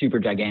super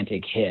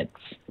gigantic hits.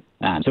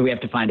 So we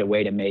have to find a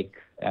way to make,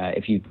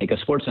 if you take a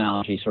sports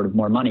analogy, sort of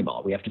more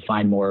Moneyball. We have to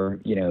find more,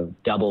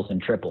 doubles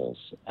and triples,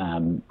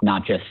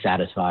 not just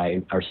satisfy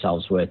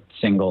ourselves with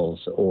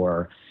singles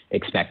or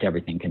expect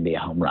everything can be a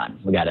home run.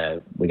 We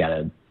gotta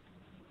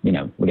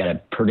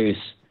produce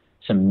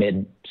some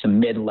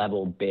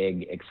mid-level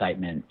big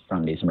excitement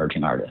from these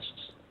emerging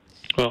artists.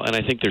 Well, and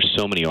I think there's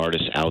so many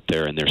artists out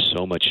there, and there's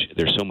so much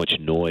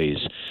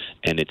noise,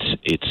 and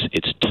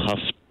it's tough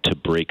to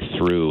break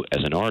through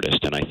as an artist.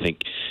 And I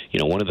think,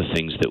 one of the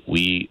things that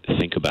we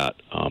think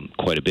about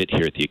quite a bit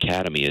here at the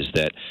Academy is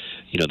that,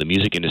 the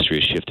music industry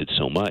has shifted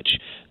so much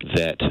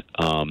that,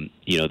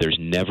 there's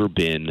never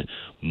been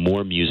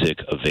more music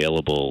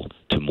available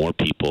to more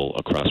people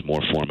across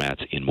more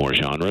formats in more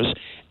genres,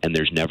 and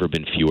there's never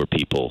been fewer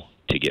people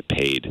to get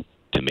paid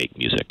to make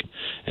music.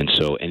 And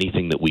so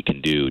anything that we can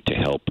do to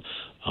help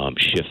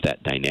shift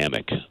that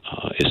dynamic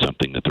is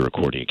something that the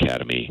Recording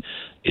Academy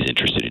is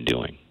interested in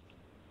doing.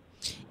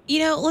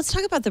 Let's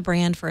talk about the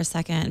brand for a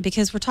second,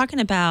 because we're talking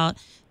about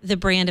the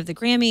brand of the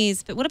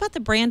Grammys, but what about the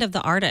brand of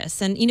the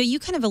artists? And, you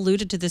kind of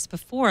alluded to this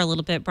before a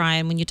little bit,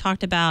 Brian, when you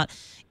talked about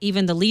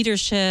even the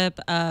leadership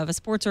of a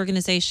sports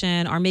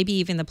organization, or maybe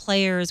even the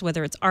players,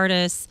 whether it's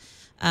artists,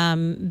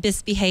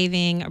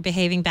 misbehaving or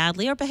behaving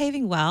badly or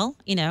behaving well.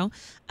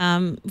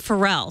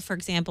 Pharrell, for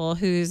example,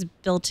 who's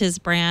built his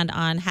brand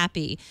on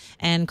Happy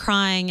and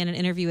crying in an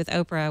interview with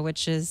Oprah,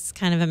 which is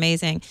kind of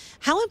amazing.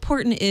 How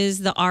important is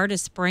the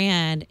artist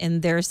brand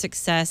in their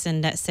success and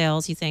net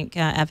sales, you think,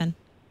 Evan?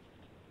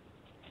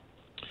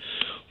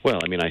 Well,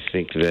 I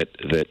think that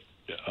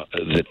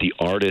the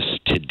artists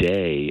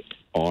today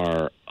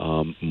are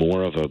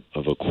more of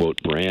a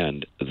quote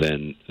brand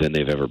than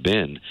they've ever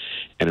been,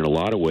 and in a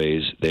lot of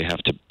ways they have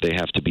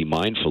to be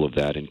mindful of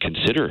that and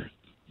consider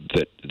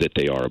that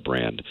they are a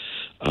brand.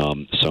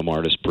 Some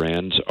artist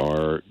brands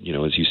are,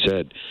 as you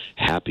said,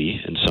 happy,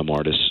 and some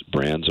artist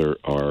brands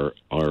are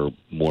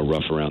more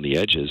rough around the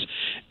edges.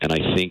 And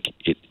I think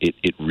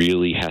it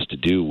really has to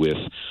do with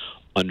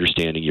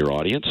understanding your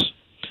audience,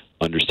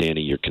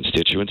 understanding your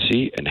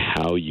constituency, and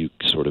how you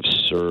sort of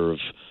serve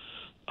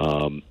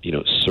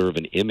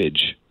an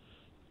image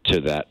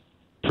to that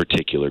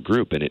particular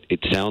group. And it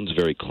sounds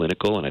very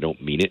clinical, and I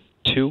don't mean it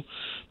to,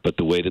 but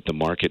the way that the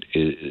market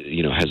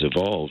has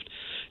evolved,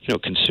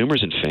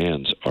 consumers and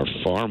fans are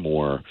far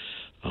more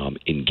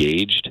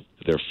engaged.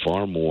 They're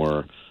far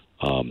more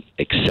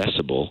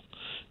accessible,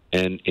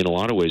 and in a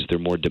lot of ways, they're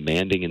more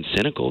demanding and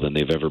cynical than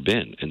they've ever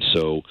been. And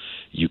so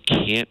you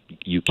can't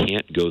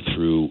go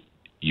through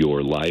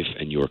your life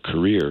and your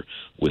career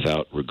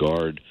without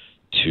regard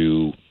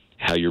to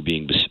how you're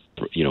being,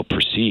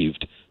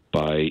 perceived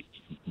by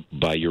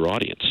your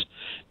audience.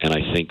 And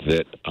I think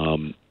that,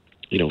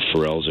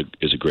 Pharrell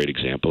is a great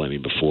example.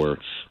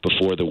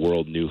 Before the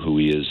world knew who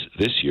he is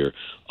this year,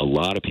 a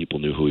lot of people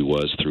knew who he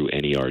was through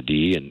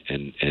NERD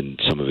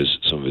and some of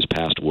his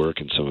past work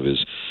and some of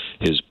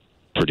his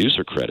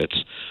producer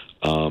credits.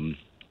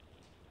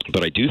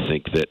 But I do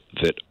think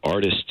that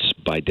artists,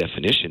 by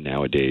definition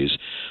nowadays,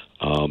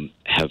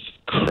 have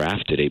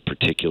crafted a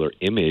particular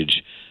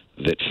image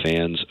that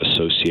fans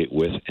associate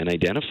with and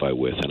identify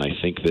with. And I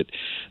think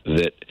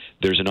that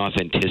there's an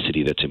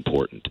authenticity that's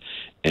important.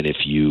 And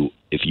if you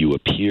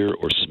appear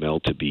or smell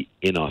to be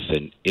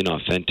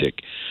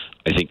inauthentic,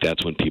 I think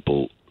that's when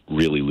people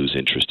really lose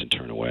interest and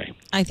turn away.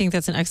 I think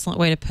that's an excellent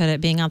way to put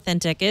it. Being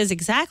authentic is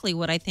exactly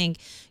what I think,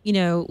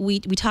 we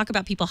talk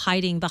about people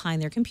hiding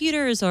behind their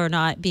computers or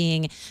not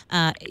being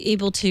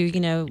able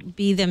to,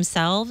 be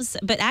themselves.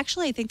 But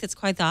actually, I think that's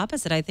quite the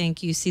opposite. I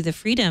think you see the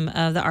freedom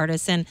of the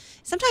artists. And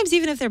sometimes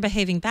even if they're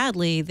behaving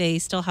badly, they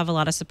still have a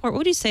lot of support. What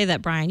would you say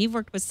that, Brian? You've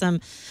worked with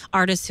some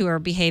artists who are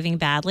behaving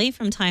badly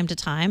from time to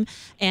time.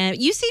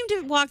 And you seem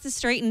to walk the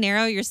straight and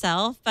narrow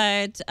yourself.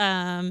 But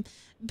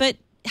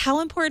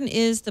how important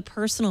is the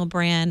personal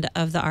brand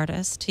of the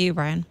artist to you,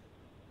 Brian?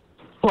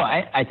 Well,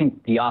 I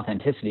think the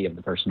authenticity of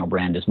the personal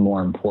brand is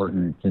more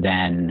important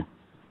than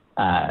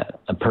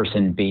a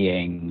person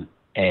being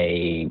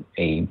a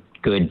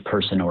good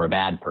person or a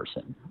bad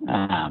person.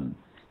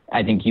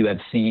 I think you have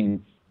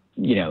seen,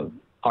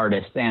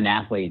 artists and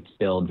athletes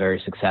build very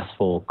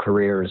successful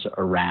careers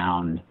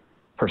around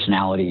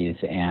personalities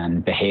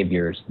and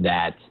behaviors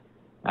that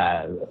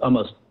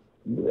almost,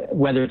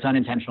 whether it's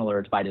unintentional or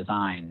it's by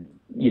design,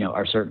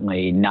 are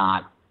certainly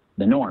not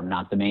the norm,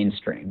 not the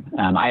mainstream.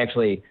 I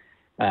actually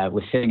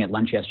was sitting at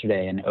lunch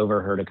yesterday and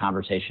overheard a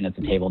conversation at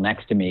the table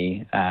next to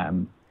me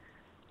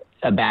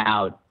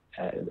about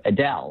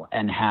Adele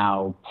and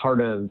how part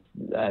of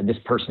this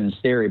person's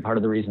theory, part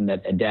of the reason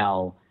that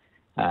Adele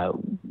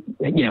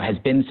has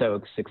been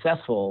so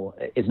successful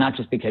is not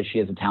just because she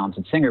is a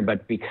talented singer,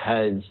 but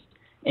because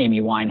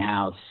Amy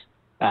Winehouse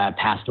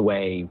passed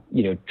away,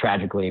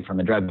 tragically from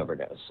a drug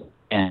overdose.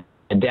 And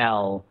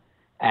Adele,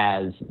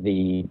 as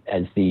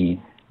the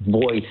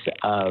voice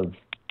of,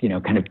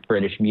 kind of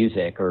British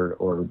music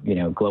or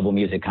global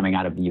music coming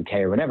out of the UK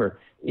or whatever,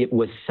 it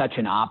was such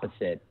an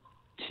opposite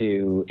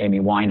to Amy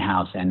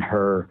Winehouse and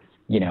her,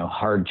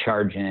 hard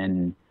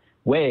charging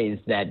ways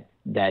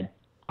that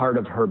part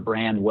of her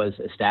brand was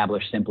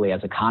established simply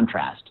as a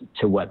contrast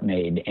to what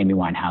made Amy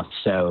Winehouse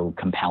so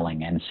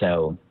compelling and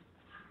so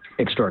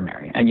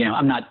extraordinary. And,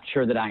 I'm not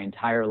sure that I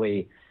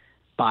entirely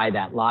buy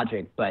that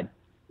logic, but,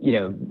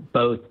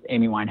 both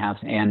Amy Winehouse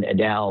and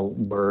Adele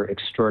were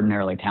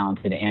extraordinarily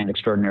talented and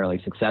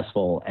extraordinarily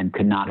successful and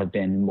could not have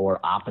been more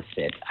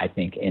opposite, I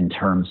think, in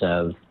terms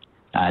of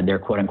their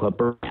quote-unquote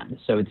brand.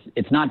 So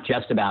it's not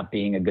just about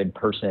being a good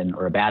person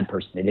or a bad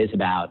person. It is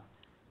about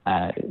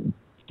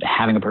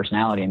having a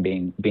personality and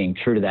being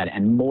true to that,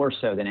 and more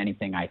so than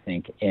anything, I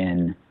think,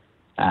 in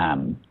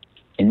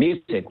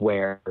music,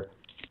 where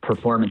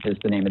performance is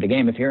the name of the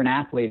game. If you're an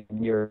athlete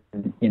and you're,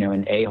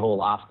 an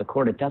a-hole off the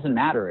court, it doesn't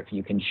matter if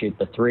you can shoot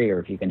the three or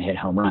if you can hit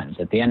home runs.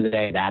 At the end of the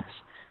day, that's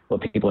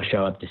what people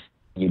show up to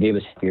see you do,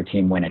 is help your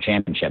team win a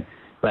championship.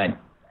 But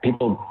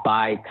people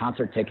buy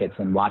concert tickets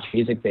and watch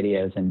music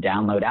videos and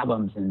download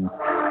albums and,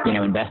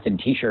 invest in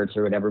T-shirts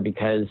or whatever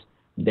because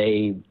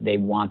they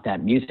want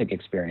that music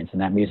experience. And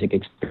that music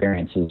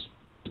experience is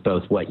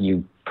both what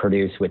you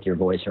produce with your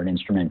voice or an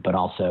instrument, but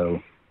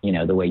also,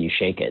 the way you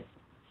shake it.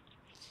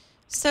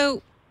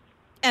 So,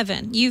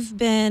 Evan, you've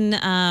been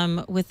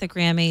with the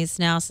Grammys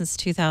now since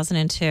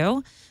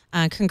 2002.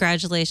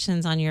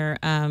 Congratulations on your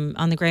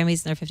on the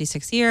Grammys in their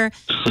 56th year.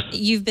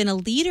 You've been a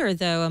leader,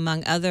 though,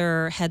 among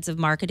other heads of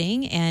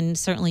marketing, and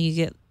certainly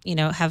you get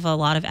have a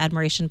lot of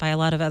admiration by a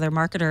lot of other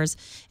marketers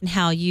in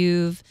how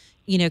you've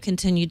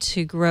continued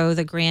to grow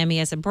the Grammy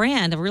as a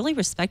brand, a really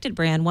respected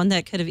brand, one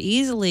that could have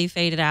easily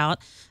faded out,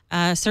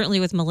 certainly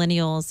with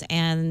millennials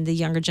and the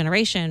younger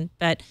generation.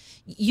 But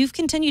you've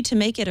continued to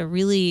make it a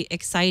really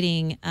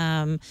exciting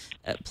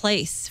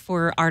place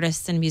for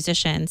artists and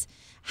musicians.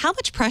 How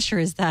much pressure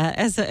is that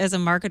as a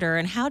marketer,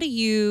 and how do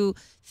you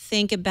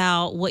think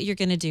about what you're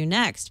going to do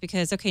next?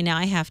 Because, okay, now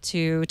I have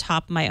to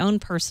top my own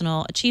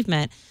personal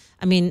achievement.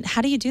 I mean,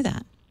 how do you do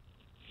that?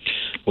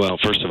 Well,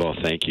 first of all,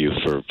 thank you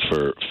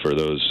for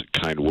those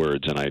kind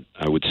words. And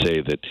I would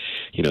say that,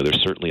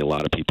 there's certainly a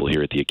lot of people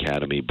here at the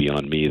Academy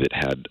beyond me that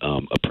had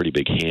a pretty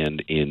big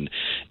hand in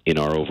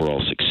our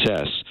overall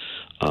success.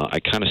 I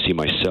kind of see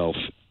myself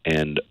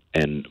and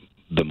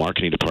the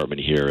marketing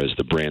department here as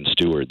the brand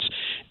stewards,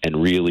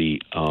 and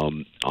really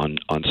on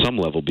some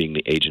level being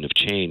the agent of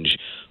change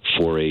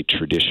for a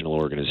traditional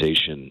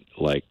organization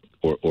like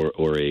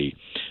or a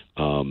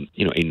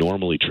a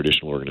normally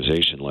traditional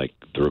organization like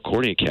the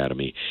Recording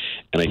Academy.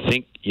 And I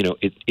think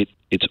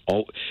it's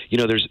all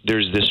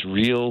there's this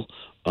real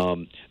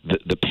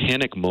the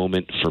panic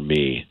moment for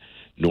me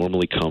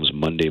normally comes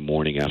Monday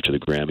morning after the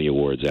Grammy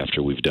Awards,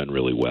 after we've done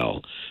really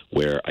well,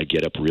 where I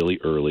get up really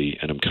early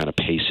and I'm kind of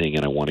pacing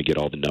and I want to get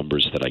all the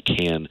numbers that I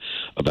can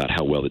about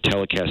how well the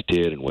telecast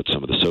did and what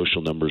some of the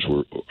social numbers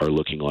are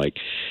looking like.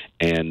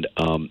 And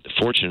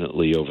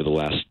fortunately, over the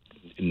last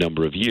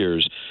number of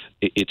years,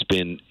 it's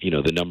been,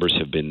 the numbers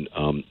have been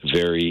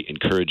very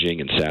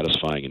encouraging and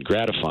satisfying and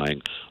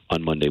gratifying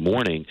on Monday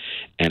morning.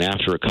 And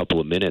after a couple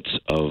of minutes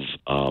of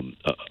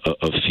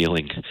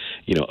feeling,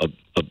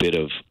 a bit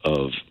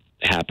of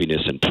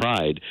happiness and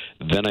pride,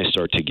 then I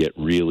start to get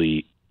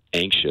really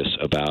anxious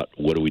about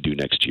what do we do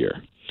next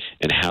year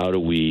and how do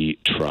we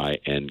try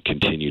and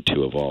continue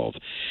to evolve.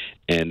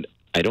 And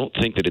I don't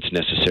think that it's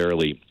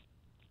necessarily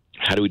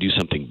how do we do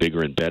something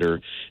bigger and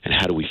better, and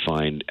how do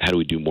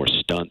we do more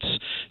stunts,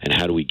 and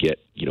how do we get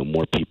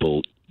more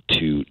people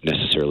to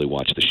necessarily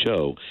watch the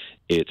show.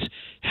 It's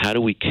how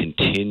do we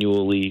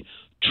continually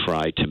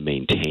try to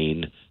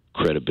maintain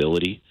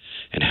credibility,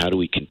 and how do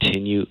we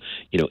continue,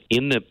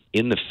 in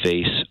the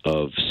face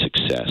of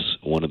success.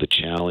 One of the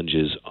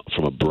challenges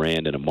from a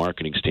brand and a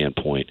marketing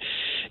standpoint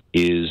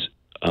is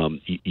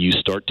you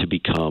start to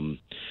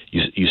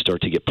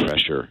get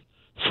pressure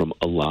from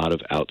a lot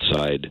of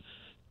outside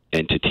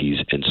entities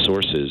and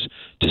sources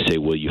to say,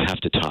 well, you have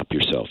to top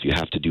yourself, you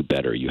have to do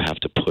better, you have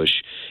to push,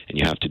 and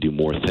you have to do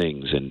more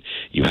things, and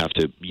you have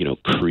to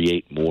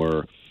create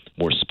more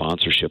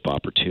sponsorship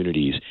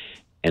opportunities.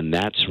 And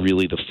that's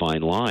really the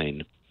fine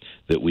line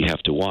that we have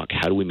to walk.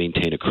 How do we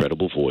maintain a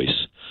credible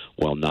voice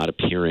while not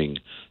appearing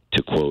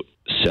to, quote,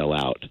 sell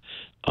out,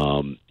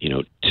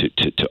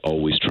 to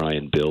always try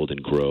and build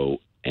and grow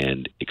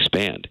and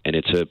expand? And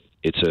it's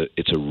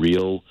a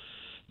real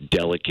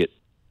delicate,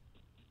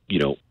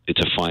 it's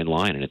a fine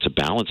line, and it's a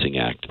balancing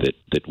act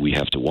that we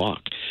have to walk.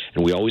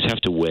 And we always have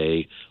to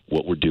weigh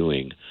what we're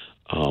doing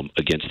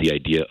against the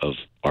idea of,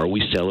 are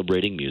we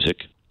celebrating music,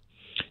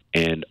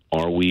 and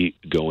are we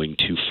going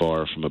too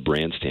far from a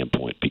brand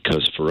standpoint?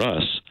 Because for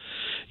us,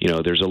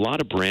 there's a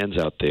lot of brands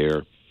out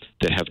there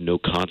that have no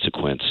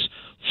consequence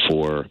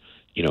for,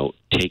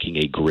 taking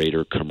a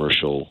greater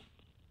commercial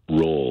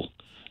role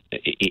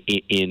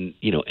in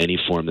any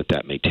form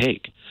that may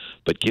take.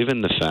 But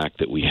given the fact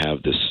that we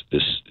have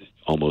this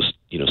almost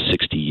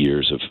 60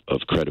 years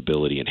of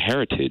credibility and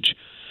heritage,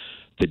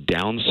 the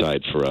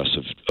downside for us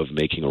of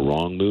making a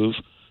wrong move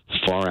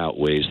far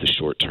outweighs the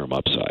short-term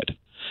upside.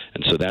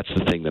 And so that's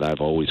the thing that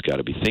I've always got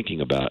to be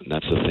thinking about, and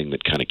that's the thing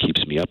that kind of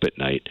keeps me up at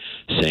night,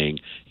 saying,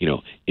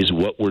 is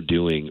what we're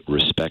doing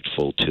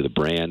respectful to the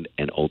brand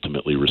and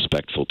ultimately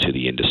respectful to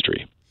the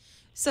industry?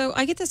 So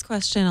I get this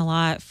question a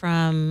lot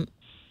from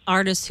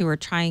artists who are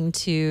trying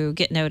to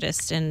get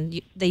noticed,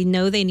 and they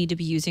know they need to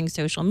be using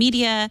social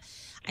media.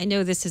 I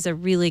know this is a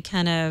really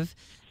kind of,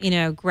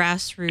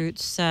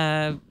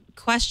 grassroots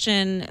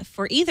question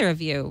for either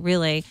of you,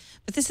 really.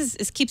 But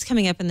this keeps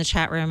coming up in the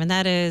chat room, and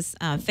that is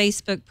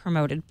Facebook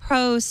promoted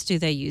posts. Do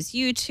they use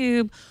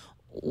YouTube?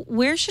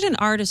 Where should an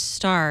artist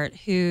start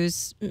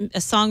who's a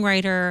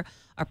songwriter,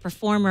 a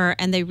performer,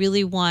 and they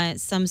really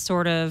want some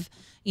sort of,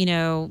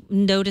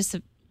 notice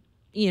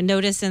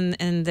in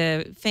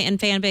the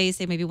fan base?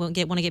 They maybe want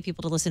to get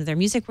people to listen to their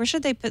music. Where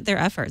should they put their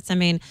efforts? I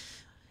mean,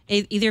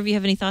 either of you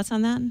have any thoughts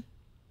on that?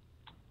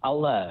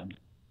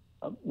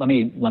 Let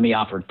me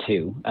offer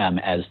two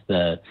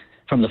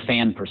from the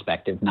fan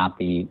perspective, not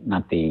the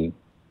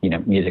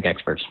music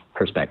expert's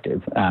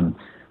perspective.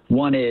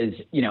 One is,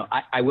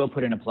 I will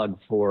put in a plug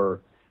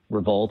for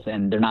Revolt,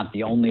 and they're not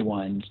the only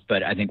ones,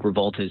 but I think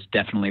Revolt is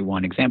definitely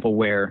one example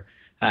where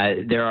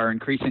there are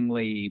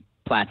increasingly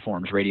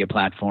platforms, radio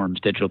platforms,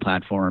 digital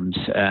platforms,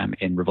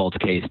 in Revolt's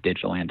case,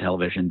 digital and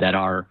television, that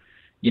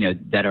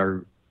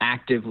are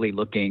actively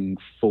looking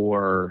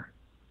for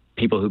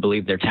people who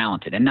believe they're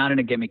talented, and not in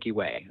a gimmicky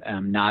way,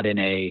 not in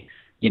a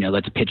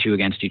let's pitch you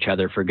against each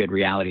other for good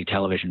reality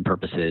television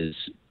purposes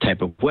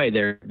type of way.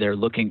 They're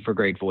looking for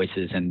great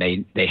voices, and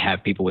they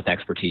have people with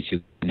expertise who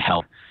can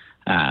help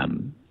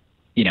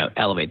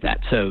elevate that.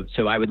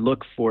 So I would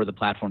look for the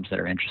platforms that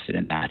are interested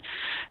in that.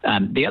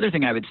 The other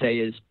thing I would say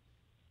is,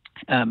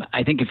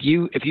 I think if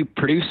you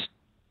produce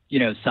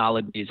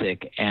solid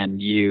music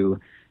and you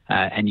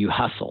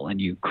hustle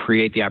and you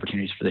create the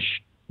opportunities for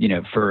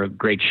for a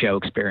great show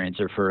experience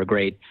or for a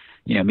great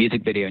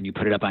music video, and you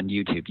put it up on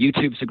YouTube.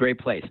 YouTube's a great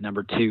place.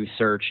 Number 2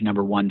 search,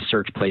 number 1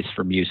 search place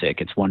for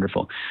music. It's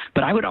wonderful.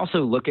 But I would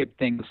also look at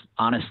things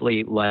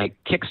honestly like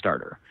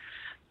Kickstarter,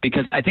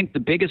 because I think the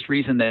biggest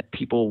reason that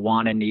people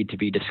want and need to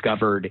be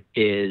discovered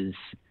is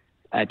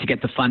to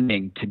get the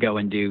funding to go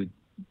and do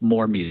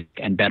more music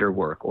and better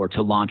work, or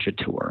to launch a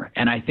tour.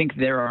 And I think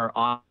there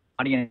are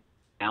audiences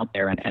out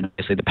there, and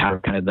obviously the power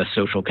of kind of the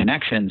social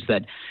connections,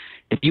 that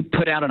if you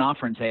put out an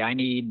offer and say, I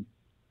need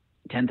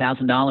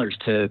 $10,000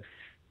 to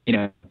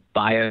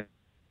buy a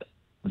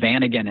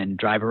van again and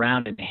drive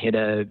around and hit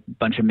a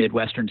bunch of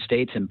Midwestern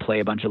states and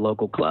play a bunch of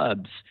local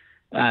clubs.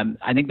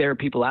 I think there are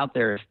people out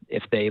there,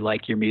 if they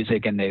like your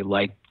music and they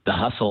like the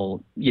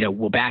hustle,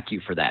 will back you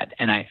for that.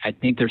 And I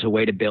think there's a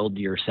way to build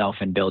yourself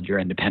and build your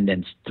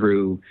independence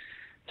through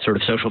sort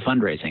of social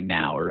fundraising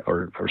now,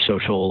 or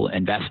social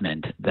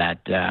investment that,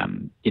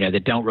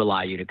 that don't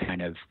rely you to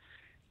kind of,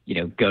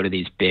 go to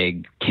these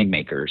big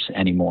kingmakers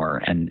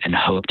anymore and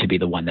hope to be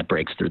the one that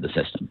breaks through the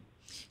system.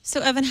 So,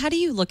 Evan, how do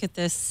you look at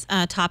this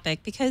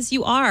topic? Because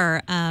you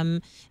are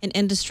an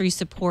industry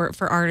support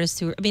for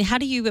artists how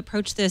do you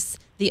approach this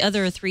the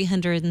other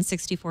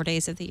 364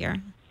 days of the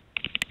year?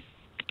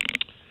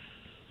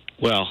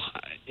 Well,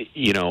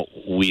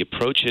 we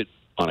approach it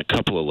on a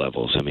couple of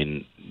levels. I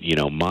mean,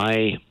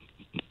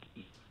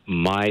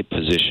 my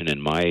position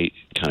and my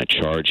kind of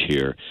charge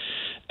here,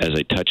 as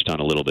I touched on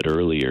a little bit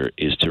earlier,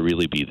 is to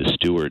really be the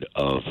steward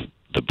of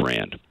the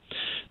brand.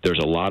 There's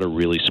a lot of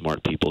really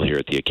smart people here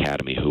at the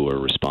Academy who are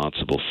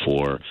responsible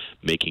for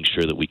making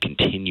sure that we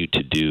continue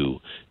to do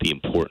the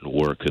important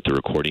work that the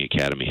Recording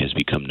Academy has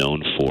become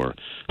known for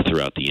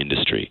throughout the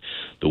industry.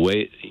 The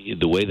way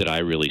that I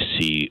really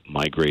see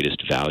my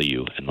greatest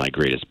value and my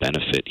greatest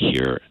benefit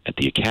here at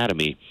the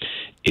Academy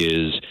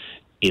is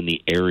in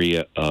the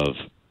area of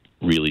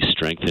really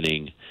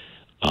strengthening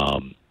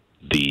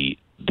the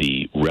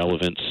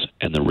relevance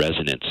and the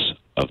resonance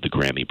of the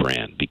Grammy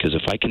brand. Because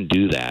if I can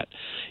do that,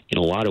 in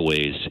a lot of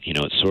ways,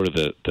 it's sort of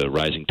the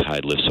rising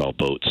tide lifts all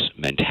boats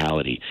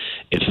mentality.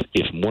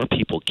 If more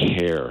people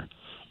care,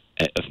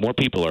 if more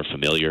people are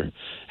familiar,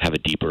 have a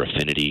deeper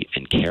affinity,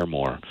 and care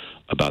more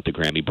about the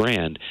Grammy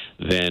brand,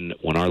 then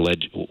when our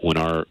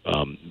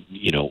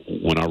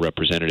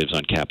representatives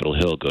on Capitol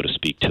Hill go to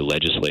speak to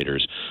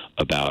legislators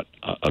about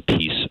a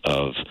piece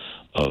of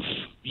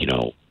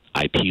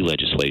IP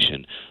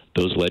legislation,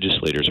 those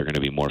legislators are going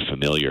to be more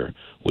familiar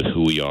with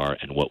who we are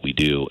and what we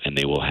do, and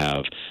they will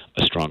have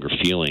a stronger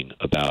feeling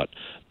about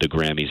the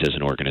Grammys as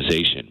an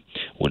organization.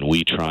 When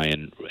we try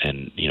and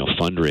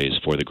fundraise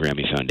for the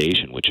Grammy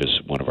Foundation, which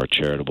is one of our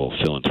charitable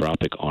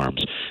philanthropic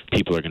arms,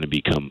 people are going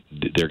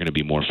to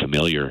be more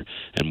familiar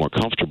and more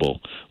comfortable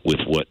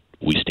with what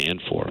we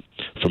stand for.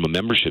 From a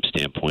membership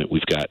standpoint,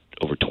 we've got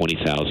over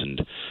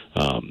 20,000,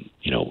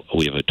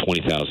 we have a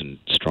 20,000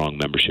 strong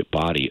membership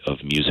body of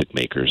music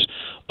makers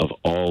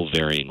all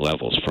varying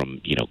levels,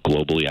 from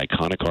globally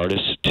iconic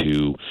artists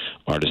to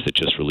artists that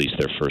just released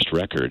their first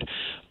record.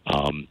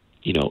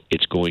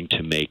 It's going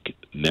to make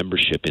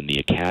membership in the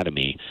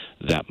Academy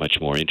that much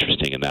more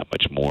interesting and that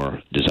much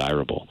more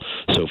desirable.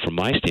 So from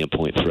my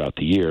standpoint, throughout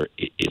the year,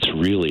 it's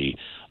really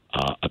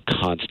a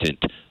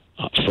constant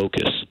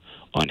focus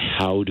on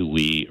how do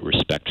we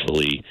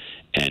respectfully,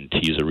 and to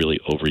use a really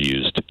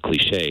overused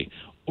cliche,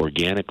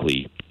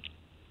 organically,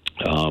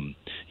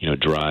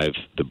 drive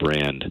the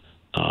brand,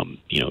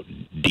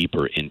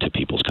 deeper into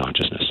people's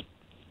consciousness.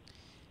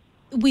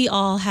 We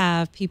all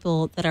have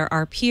people that are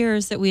our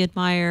peers that we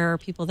admire, or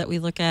people that we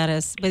look at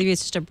as, whether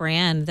it's just a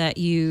brand that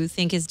you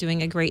think is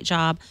doing a great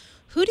job.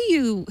 Who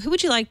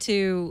would you like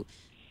to,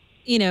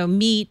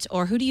 meet,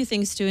 or who do you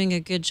think is doing a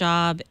good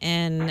job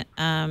in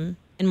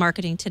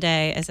marketing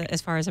today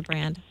as far as a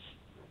brand?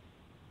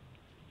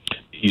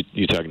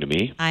 You talking to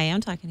me? I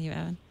am talking to you,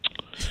 Evan.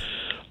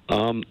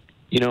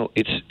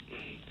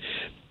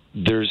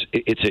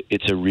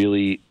 It's a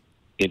really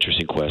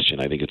interesting question.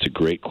 I think it's a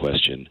great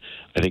question.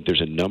 I think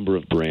there's a number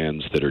of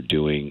brands that are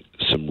doing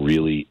some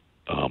really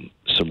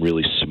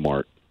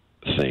smart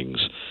things.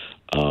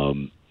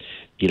 And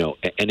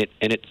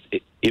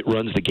it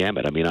runs the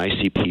gamut. I mean,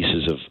 I see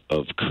pieces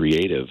of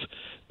creative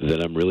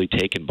that I'm really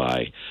taken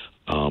by,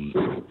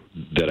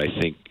 that I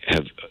think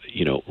have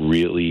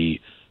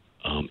really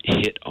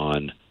hit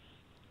on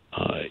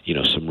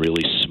some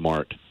really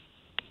smart.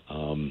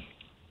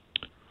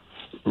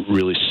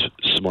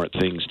 Smart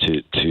things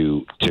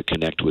to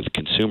connect with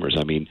consumers.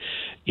 I mean,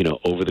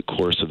 over the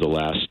course of the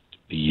last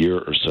year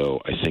or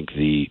so, I think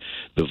the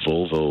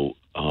Volvo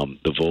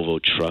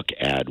truck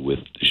ad with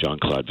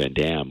Jean-Claude Van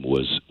Damme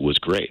was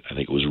great. I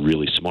think it was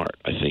really smart.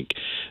 I think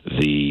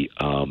the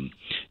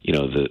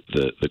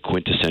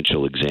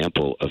quintessential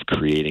example of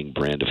creating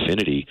brand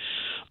affinity,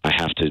 I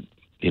have to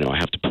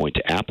point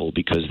to Apple,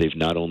 because they've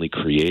not only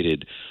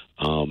created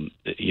an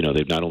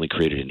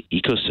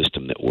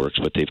ecosystem that works,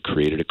 but they've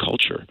created a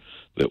culture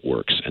that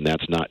works. And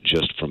that's not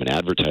just from an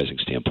advertising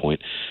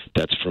standpoint,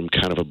 that's from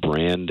kind of a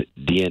brand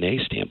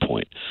DNA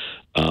standpoint.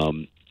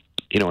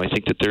 I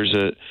think that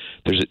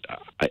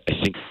I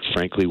think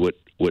frankly what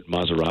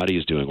Maserati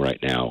is doing right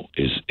now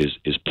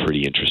is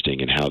pretty interesting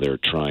in how they're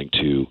trying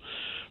to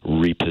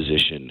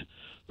reposition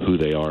who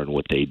they are and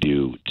what they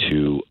do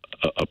to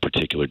a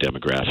particular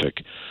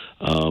demographic.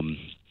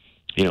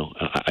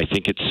 I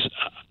think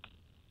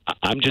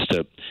I'm just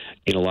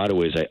in a lot of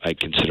ways, I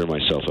consider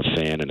myself a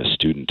fan and a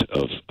student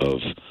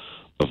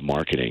of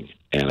marketing,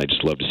 and I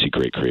just love to see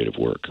great creative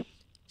work.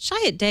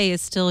 Chiat Day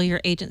is still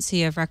your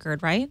agency of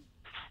record, right?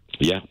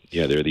 Yeah,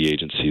 they're the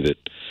agency that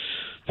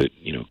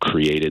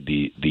created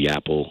the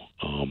Apple,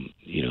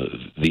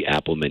 the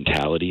Apple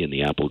mentality and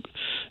the Apple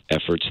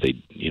efforts. They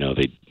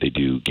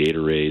do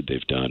Gatorade.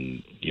 They've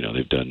done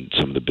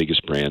some of the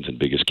biggest brands and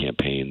biggest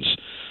campaigns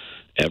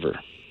ever.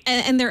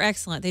 And they're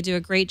excellent. They do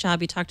a great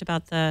job. You talked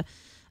about the.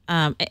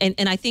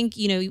 And I think,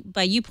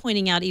 by you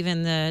pointing out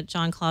even the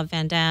Jean-Claude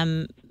Van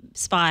Damme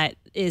spot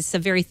is a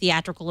very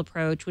theatrical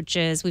approach, which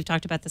is, we've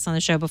talked about this on the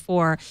show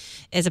before,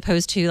 as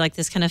opposed to like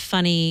this kind of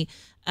funny,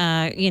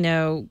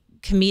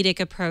 comedic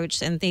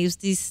approach. And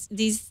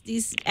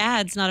these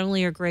ads not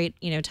only are great,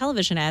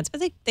 television ads,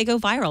 but they go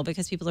viral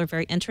because people are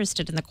very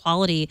interested in the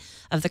quality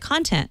of the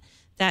content.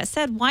 That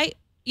said, why,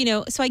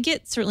 so I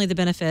get certainly the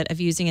benefit of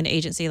using an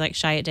agency like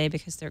Chiat Day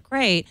because they're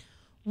great.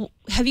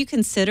 Have you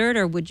considered,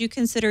 or would you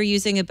consider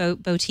using a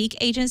boutique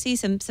agency,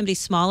 somebody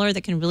smaller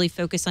that can really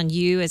focus on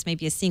you as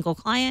maybe a single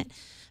client?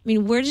 I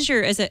mean, where does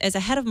as a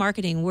head of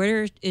marketing,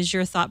 where is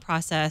your thought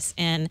process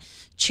in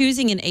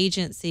choosing an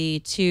agency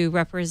to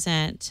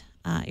represent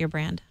your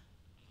brand?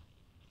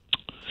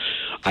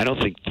 I don't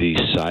think the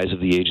size of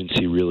the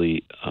agency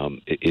really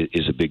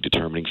is a big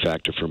determining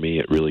factor for me.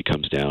 It really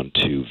comes down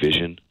to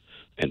vision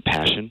and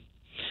passion.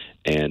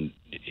 And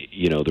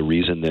the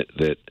reason that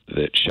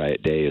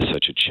Chiat Day is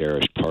such a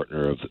cherished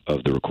partner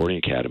of the Recording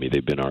Academy,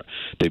 they've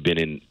been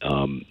in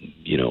on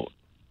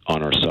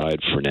our side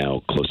for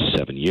now close to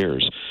 7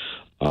 years,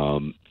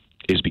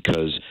 is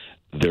because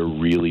they're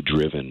really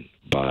driven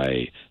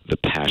by the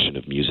passion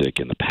of music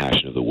and the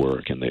passion of the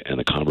work, and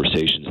the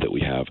conversations that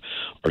we have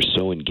are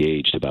so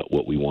engaged about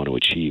what we want to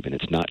achieve. And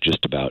it's not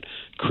just about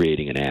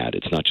creating an ad.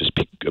 It's not just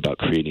about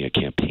creating a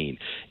campaign.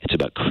 It's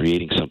about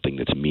creating something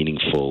that's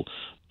meaningful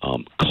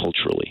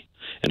culturally.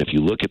 And if you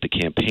look at the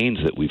campaigns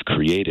that we've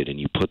created and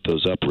you put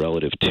those up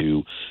relative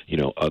to,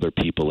 other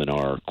people in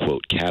our,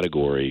 quote,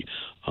 category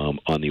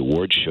on the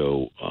award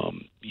show,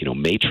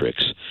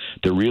 matrix,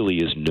 there really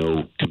is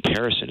no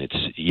comparison. It's,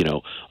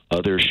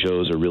 other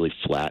shows are really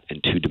flat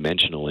and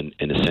two-dimensional and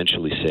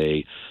essentially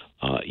say,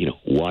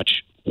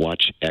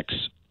 watch X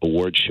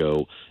award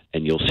show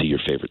and you'll see your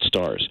favorite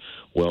stars.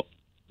 Well,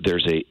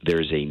 there's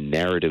a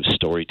narrative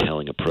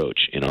storytelling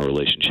approach in our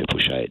relationship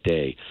with Chiat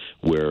Day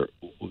where,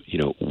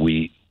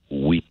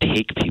 we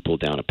take people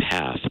down a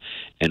path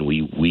and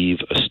we weave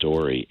a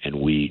story and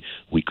we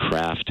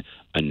craft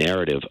a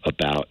narrative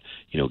about,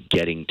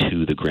 getting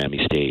to the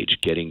Grammy stage,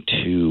 getting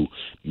to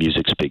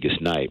music's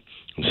biggest night,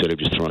 instead of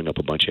just throwing up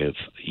a bunch of,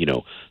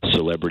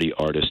 celebrity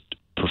artist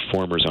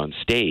performers on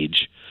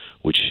stage,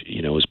 which,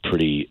 is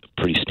pretty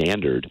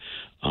standard.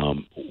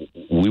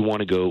 We want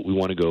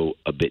to go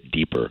a bit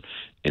deeper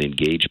and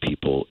engage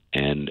people.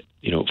 And,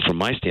 from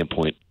my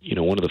standpoint,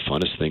 one of the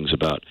funnest things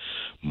about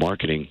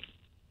marketing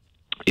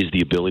is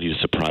the ability to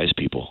surprise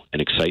people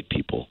and excite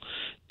people,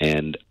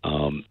 and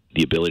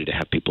the ability to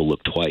have people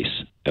look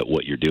twice at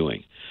what you're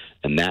doing.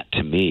 And that,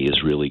 to me,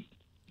 is really,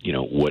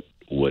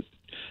 what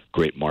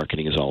great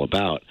marketing is all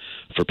about,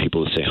 for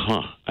people to say,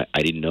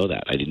 I didn't know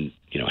that. I didn't,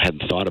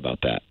 hadn't thought about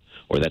that.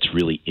 Or that's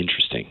really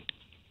interesting,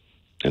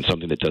 and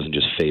something that doesn't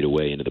just fade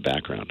away into the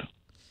background.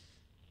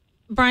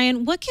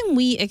 Brian, what can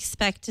we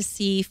expect to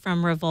see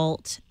from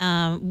Revolt?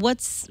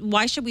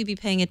 Why should we be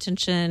paying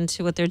attention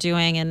to what they're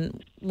doing,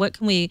 and what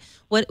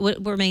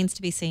remains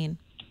to be seen?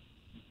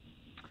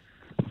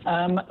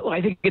 Well,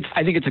 I think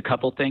it's a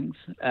couple things.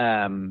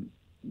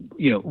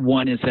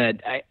 One is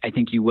that I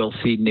think you will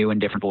see new and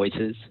different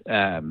voices.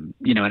 And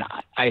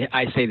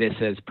I say this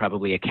as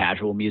probably a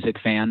casual music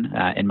fan.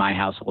 In my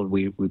household,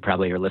 we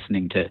probably are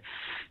listening to,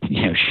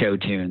 show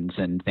tunes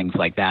and things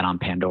like that on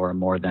Pandora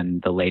more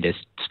than the latest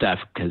stuff,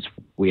 because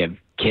we have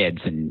kids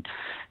and,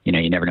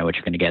 you never know what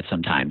you're going to get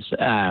sometimes.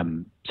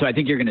 So I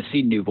think you're going to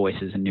see new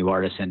voices and new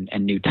artists and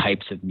new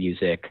types of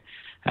music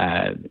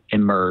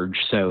emerge.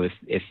 So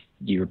if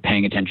you're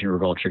paying attention to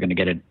Revolt, you're going to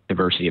get a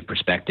diversity of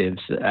perspectives.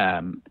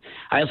 I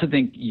also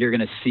think you're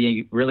going to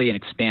see really an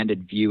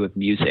expanded view of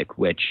music,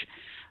 which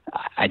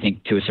I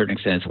think to a certain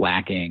extent is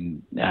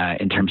lacking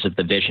in terms of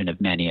the vision of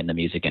many in the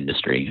music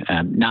industry.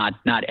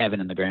 Not Evan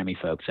and the Grammy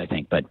folks, I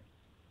think, but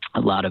a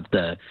lot of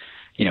the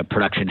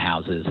production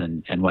houses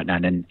and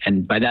whatnot.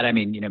 And by that I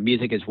mean,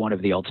 music is one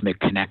of the ultimate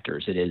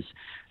connectors. It is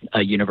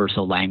a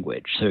universal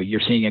language. So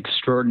you're seeing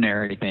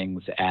extraordinary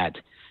things at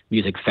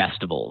music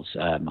festivals,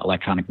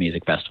 electronic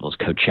music festivals,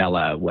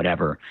 Coachella,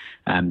 whatever.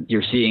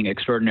 You're seeing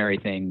extraordinary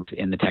things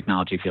in the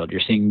technology field.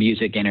 You're seeing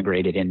music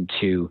integrated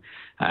into,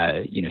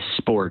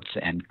 sports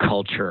and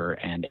culture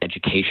and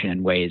education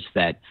in ways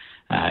that,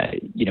 I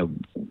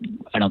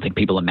don't think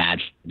people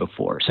imagined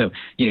before. So,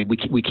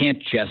 we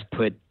can't just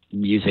put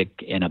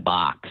music in a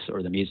box,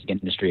 or the music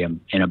industry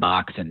in a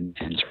box and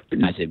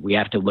scrutinize it. We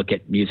have to look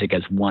at music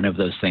as one of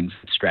those things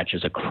that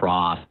stretches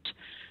across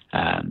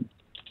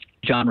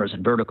genres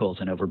and verticals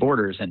and over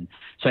borders. And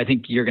so I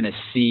think you're going to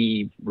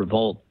see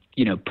Revolt,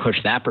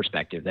 push that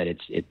perspective, that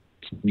it's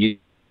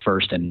music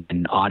first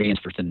and audience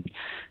first, and,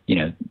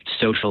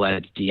 social at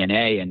its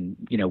DNA, and,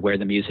 where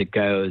the music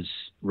goes,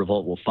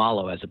 Revolt will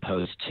follow, as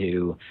opposed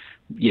to,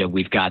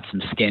 we've got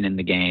some skin in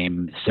the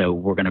game, so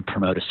we're going to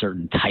promote a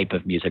certain type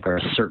of music or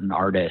a certain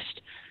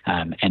artist,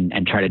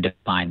 and try to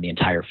define the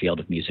entire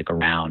field of music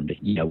around,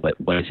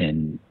 what is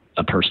in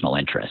a personal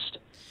interest.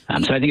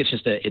 So I think it's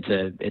just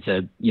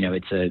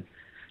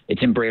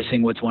it's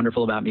embracing what's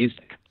wonderful about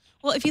music.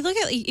 Well, if you look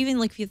at,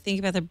 if you think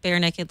about the Bare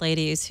Naked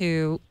Ladies,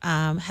 who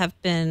have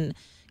been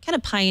kind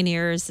of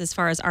pioneers as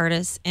far as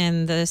artists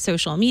in the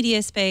social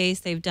media space,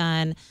 they've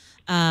done,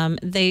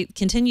 they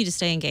continue to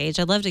stay engaged.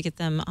 I'd love to get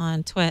them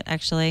on Twit,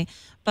 actually,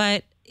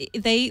 but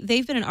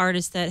they've been an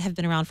artist that have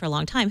been around for a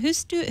long time.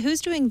 Who's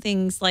doing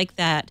things like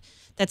that?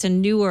 That's a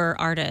newer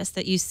artist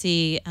that you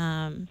see,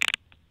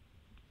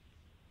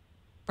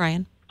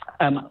 Brian?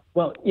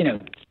 Well,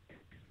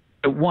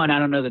 one, I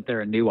don't know that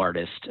they're a new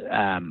artist,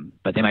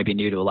 but they might be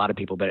new to a lot of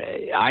people. But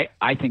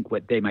I think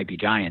what They Might Be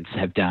Giants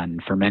have done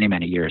for many,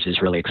 many years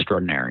is really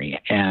extraordinary,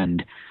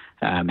 and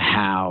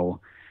how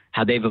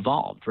they've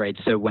evolved, right?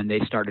 So when they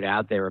started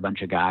out, they were a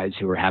bunch of guys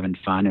who were having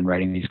fun and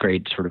writing these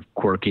great sort of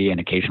quirky and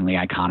occasionally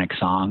iconic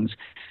songs.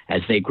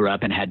 As they grew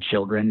up and had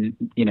children,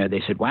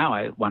 they said,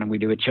 wow, why don't we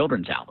do a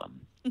children's album?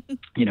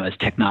 As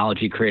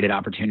technology created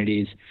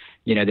opportunities,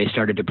 they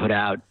started to put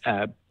out,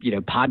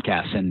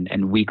 podcasts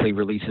and weekly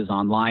releases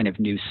online of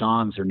new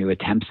songs or new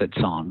attempts at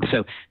songs.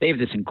 So they have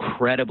this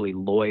incredibly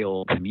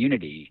loyal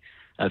community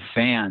of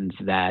fans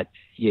that,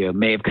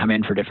 may have come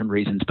in for different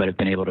reasons, but have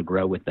been able to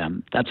grow with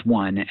them. That's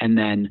one. And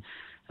then,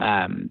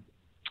 I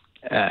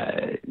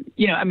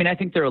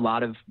think there are a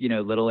lot of,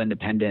 little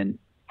independent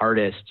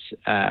artists,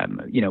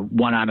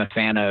 one I'm a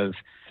fan of,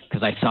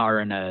 because I saw her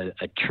in a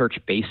church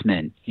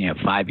basement,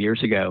 5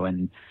 years ago,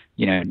 and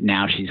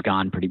now she's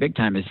gone pretty big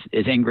time, is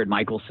Ingrid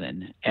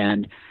Michaelson.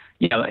 And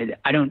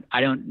I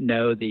don't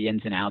know the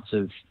ins and outs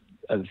of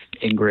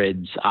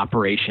Ingrid's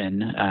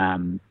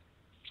operation.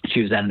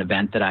 She was at an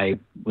event that I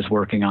was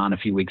working on a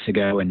few weeks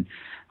ago, and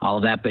all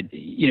of that. But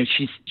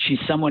she's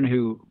someone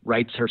who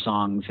writes her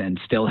songs and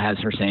still has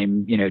her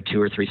same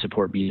 2 or 3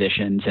 support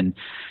musicians, and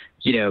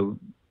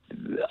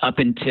up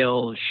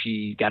until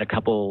she got a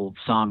couple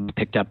songs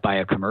picked up by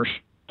a commercial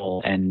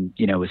and,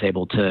 was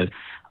able to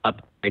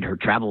upgrade her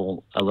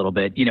travel a little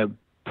bit,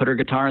 put her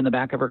guitar in the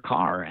back of her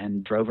car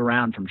and drove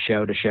around from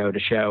show to show to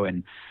show,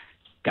 and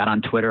got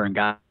on Twitter and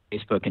got on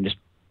Facebook and just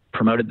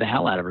promoted the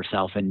hell out of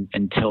herself, and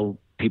until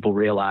people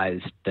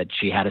realized that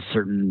she had a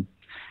certain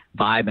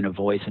vibe and a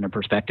voice and a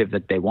perspective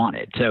that they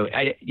wanted. So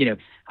I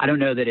don't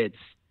know that it's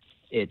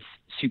it's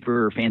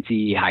super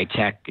fancy, high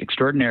tech,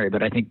 extraordinary.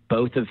 But I think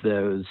both of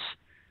those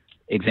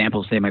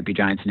examples, they might be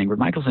Giants and Ingrid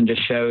Michaelson,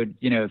 just showed,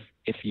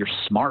 if you're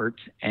smart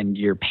and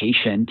you're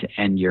patient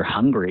and you're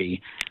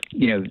hungry,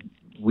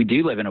 we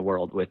do live in a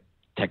world with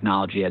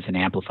technology as an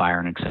amplifier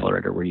and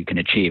accelerator where you can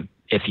achieve.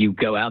 If you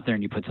go out there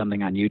and you put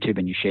something on YouTube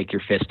and you shake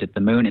your fist at the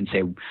moon and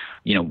say,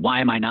 why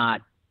am I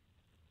not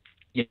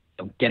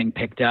getting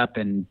picked up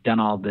and done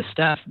all this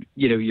stuff,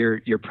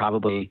 you're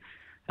probably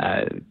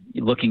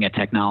looking at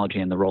technology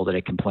and the role that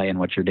it can play in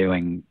what you're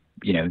doing,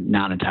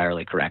 not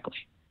entirely correctly.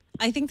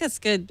 I think that's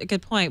a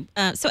good point.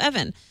 So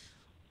Evan,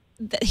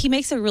 he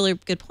makes a really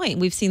good point.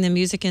 We've seen the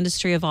music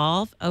industry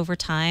evolve over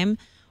time.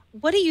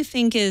 What do you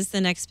think is the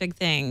next big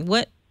thing?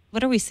 What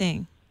are we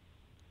seeing?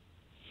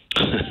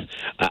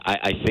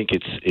 I think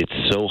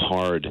it's so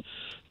hard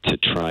to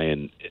try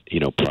and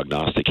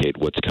prognosticate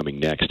what's coming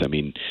next. I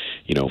mean,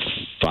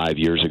 5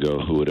 years ago,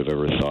 who would have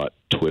ever thought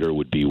Twitter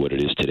would be what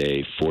it is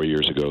today? 4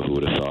 years ago, who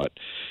would have thought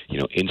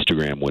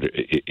Instagram what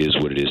it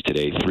is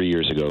today? 3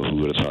 years ago, who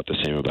would have thought the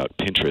same about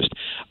Pinterest?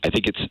 I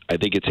think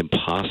it's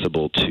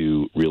impossible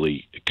to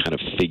really kind of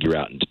figure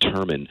out and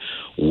determine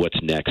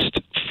what's next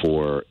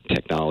for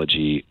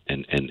technology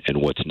and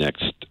what's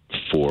next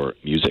for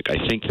music.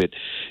 I think that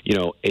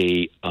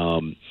a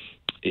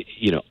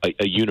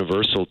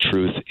universal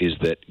truth is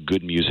that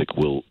good music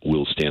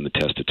will stand the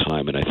test of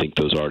time, and I think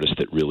those artists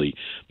that really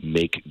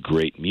make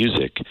great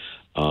music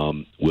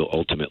will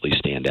ultimately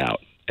stand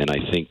out. And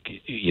I think,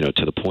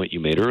 to the point you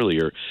made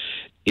earlier,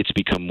 it's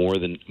become more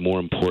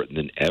important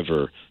than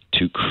ever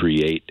to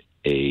create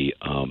a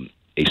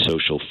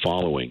social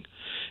following.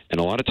 And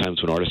a lot of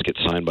times when artists get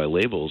signed by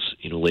labels,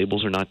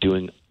 labels are not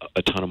doing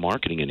a ton of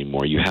marketing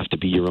anymore. You have to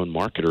be your own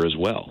marketer as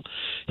well.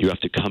 You have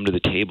to come to the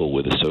table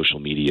with a social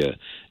media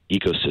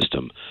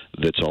ecosystem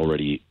that's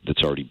already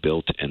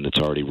built and that's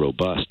already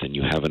robust, and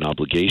you have an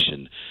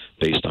obligation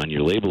based on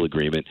your label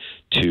agreement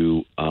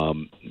to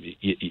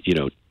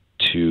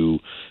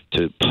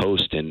to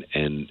post and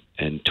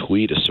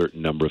tweet a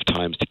certain number of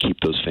times to keep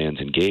those fans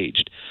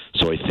engaged.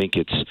 So I think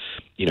it's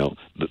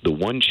the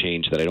one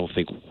change that I don't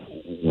think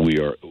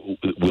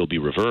will be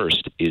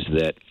reversed is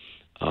that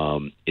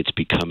it's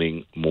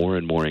becoming more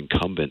and more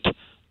incumbent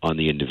on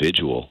the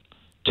individual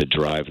to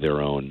drive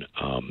their own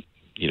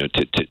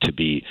to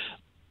be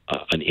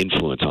an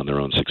influence on their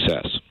own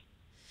success.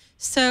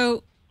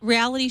 So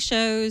reality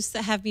shows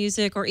that have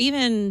music, or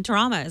even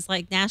dramas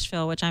like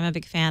Nashville, which I'm a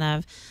big fan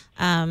of.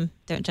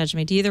 Don't judge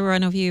me. Do either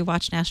one of you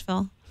watch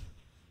Nashville?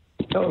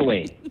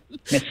 Totally.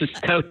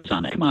 Mrs. Coates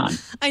on it. Come on.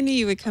 I knew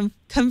you would come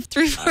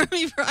through for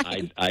me,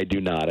 Brian. I do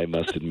not. I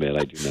must admit,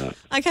 I do not.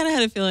 I kind of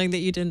had a feeling that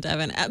you didn't,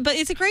 Evan. But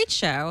it's a great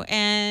show,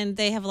 and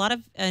they have a lot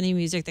of new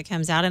music that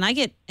comes out, and I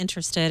get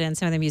interested in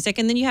some of the music.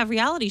 And then you have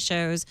reality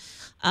shows,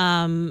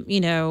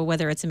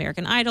 whether it's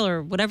American Idol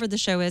or whatever the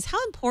show is.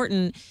 How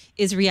important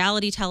is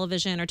reality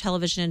television or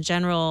television in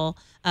general,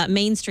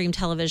 mainstream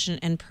television,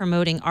 in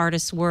promoting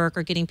artists' work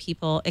or getting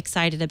people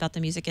excited about the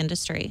music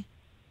industry?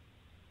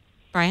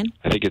 Brian?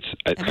 I think it's...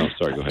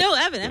 sorry, go ahead. No,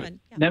 Evan.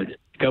 Yeah.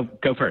 No,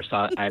 go first.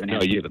 I have an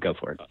answer to you, but go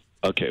for it.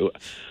 Okay.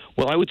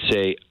 Well, I would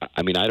say,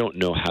 I don't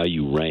know how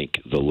you rank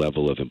the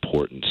level of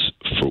importance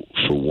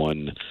for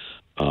one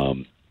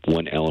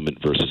element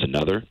versus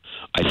another.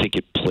 I think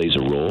it plays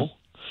a role.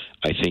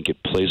 I think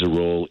it plays a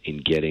role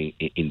in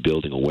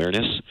building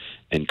awareness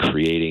and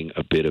creating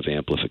a bit of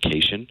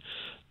amplification.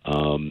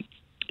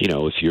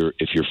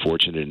 If you're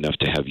fortunate enough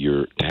to have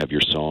your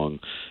song,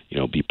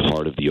 be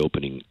part of the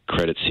opening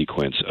credit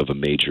sequence of a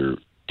major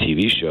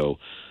TV show,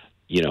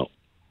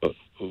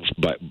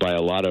 by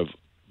a lot of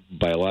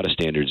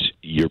standards,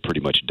 you're pretty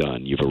much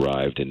done. You've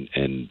arrived,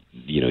 and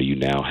you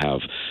now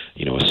have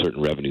a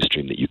certain revenue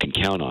stream that you can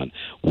count on.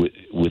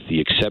 With the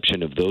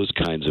exception of those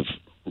kinds of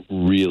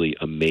really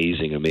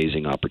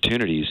amazing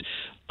opportunities,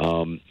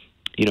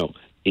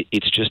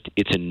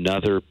 it's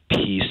another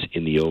piece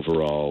in the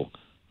overall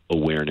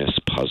awareness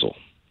puzzle.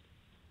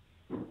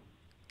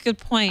 Good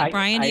point.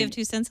 Brian, do you have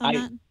 2 cents on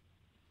that?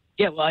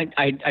 Yeah, well,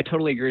 I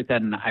totally agree with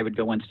that, and I would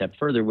go one step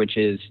further, which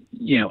is,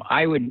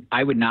 I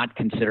would not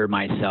consider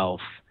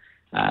myself,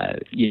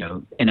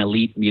 an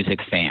elite music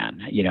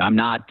fan. I'm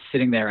not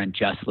sitting there and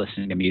just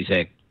listening to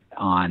music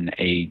on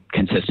a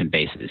consistent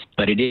basis,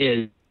 but it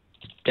is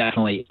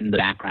definitely in the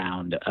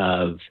background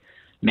of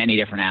many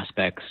different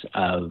aspects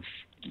of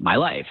my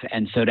life,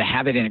 and so to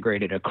have it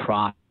integrated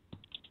across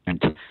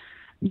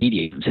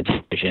mediums,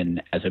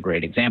 television as a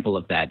great example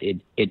of that.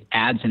 It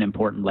adds an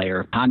important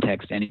layer of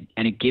context, and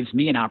it gives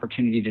me an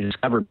opportunity to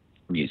discover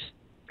music.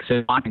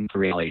 So watching a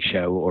reality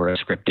show or a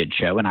scripted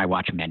show, and I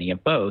watch many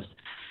of both,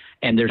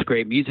 and there's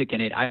great music in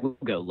it, I will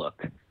go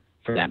look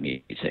for that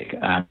music.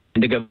 And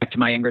to go back to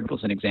my Ingrid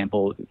Michaelson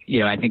example,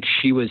 I think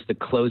she was the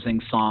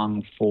closing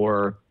song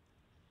for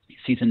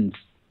season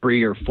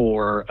 3 or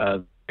 4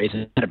 of Grey's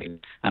Anatomy.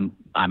 I'm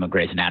a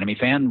Grey's Anatomy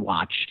fan,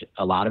 watched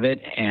a lot of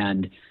it,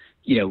 and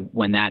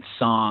when that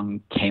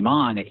song came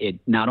on, it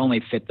not only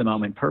fit the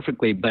moment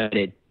perfectly, but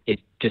it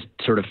just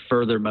sort of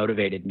further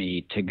motivated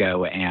me to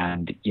go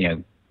and,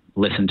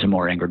 listen to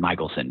more Ingrid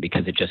Michaelson,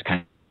 because it just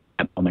kind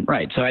that moment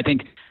right. So I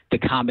think the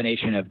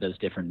combination of those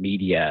different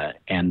media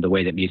and the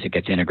way that music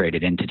gets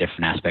integrated into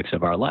different aspects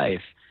of our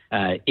life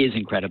is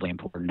incredibly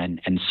important,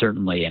 and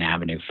certainly an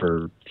avenue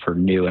for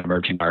new and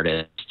emerging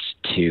artists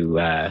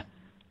to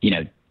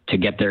to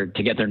get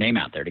their name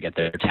out there, to get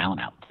their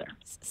talent out there.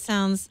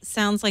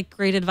 Sounds like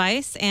great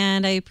advice,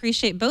 and I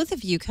appreciate both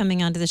of you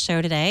coming onto the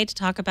show today to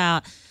talk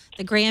about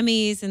the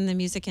Grammys and the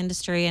music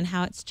industry and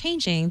how it's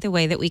changing the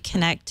way that we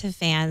connect to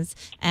fans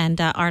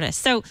and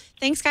artists. So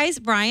thanks, guys.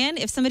 Brian,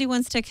 if somebody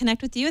wants to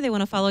connect with you, they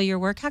want to follow your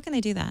work, how can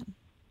they do that?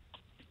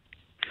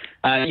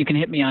 You can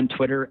hit me on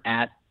Twitter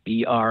at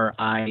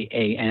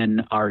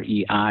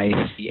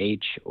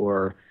BrianReich,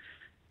 or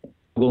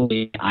Google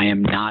me. I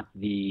am not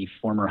the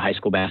former high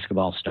school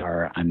basketball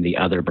star. I'm the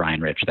other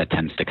Brian Rich that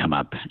tends to come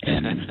up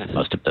in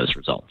most of those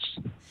results.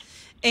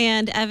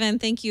 And Evan,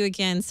 thank you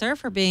again, sir,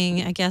 for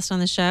being a guest on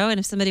the show. And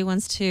if somebody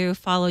wants to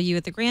follow you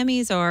at the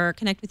Grammys or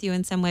connect with you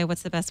in some way,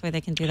 what's the best way they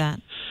can do that?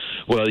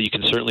 Well, you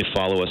can certainly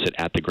follow us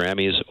at the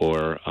Grammys,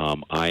 or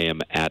I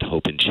am at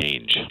Hope and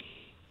Change.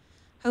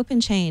 Hope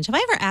and Change. Have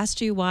I ever asked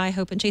you why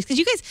Hope and Change? Because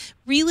you guys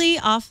really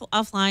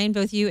offline,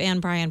 both you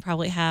and Brian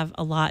probably have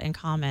a lot in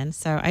common.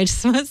 So I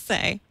just want to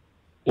say.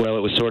 Well,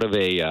 it was sort of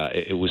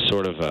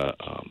a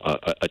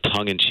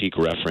tongue-in-cheek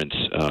reference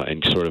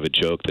and sort of a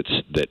joke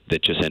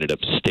that just ended up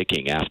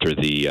sticking after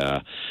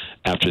the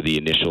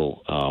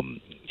initial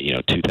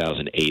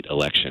 2008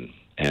 election,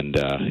 and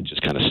it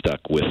just kind of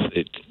stuck with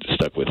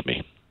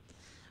me.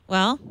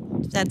 Well,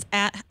 that's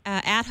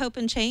at Hope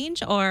and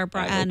Change, or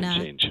Brian. Hope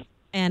and Change.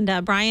 And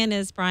Brian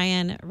is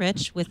Brian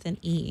Rich with an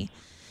E.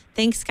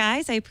 Thanks,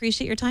 guys. I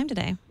appreciate your time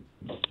today.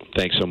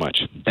 Thanks so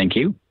much. Thank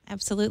you.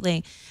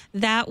 Absolutely.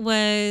 That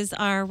was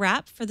our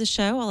wrap for the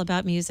show, all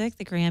about music,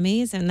 the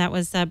Grammys, and that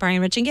was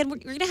Brian Rich. Again, we're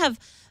going to have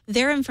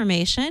their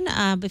information.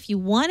 If you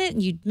want it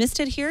and you missed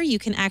it here, you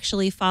can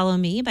actually follow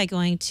me by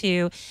going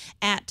to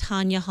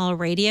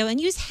 @TanyaHallRadio and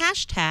use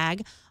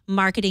hashtag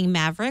Marketing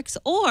Mavericks,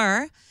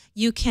 or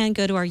you can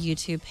go to our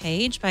YouTube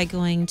page by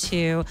going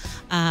to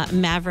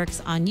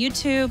Mavericks on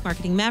YouTube,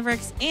 Marketing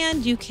Mavericks,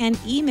 and you can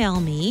email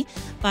me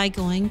by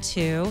going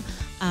to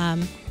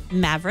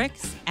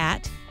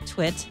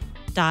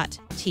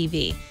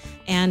mavericks@twit.tv.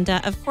 And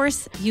of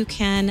course, you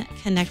can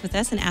connect with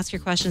us and ask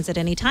your questions at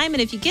any time.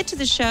 And if you get to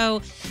the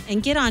show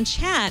and get on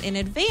chat in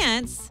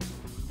advance,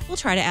 we'll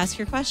try to ask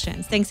your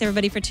questions. Thanks,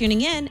 everybody, for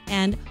tuning in,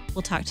 and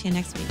we'll talk to you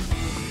next week.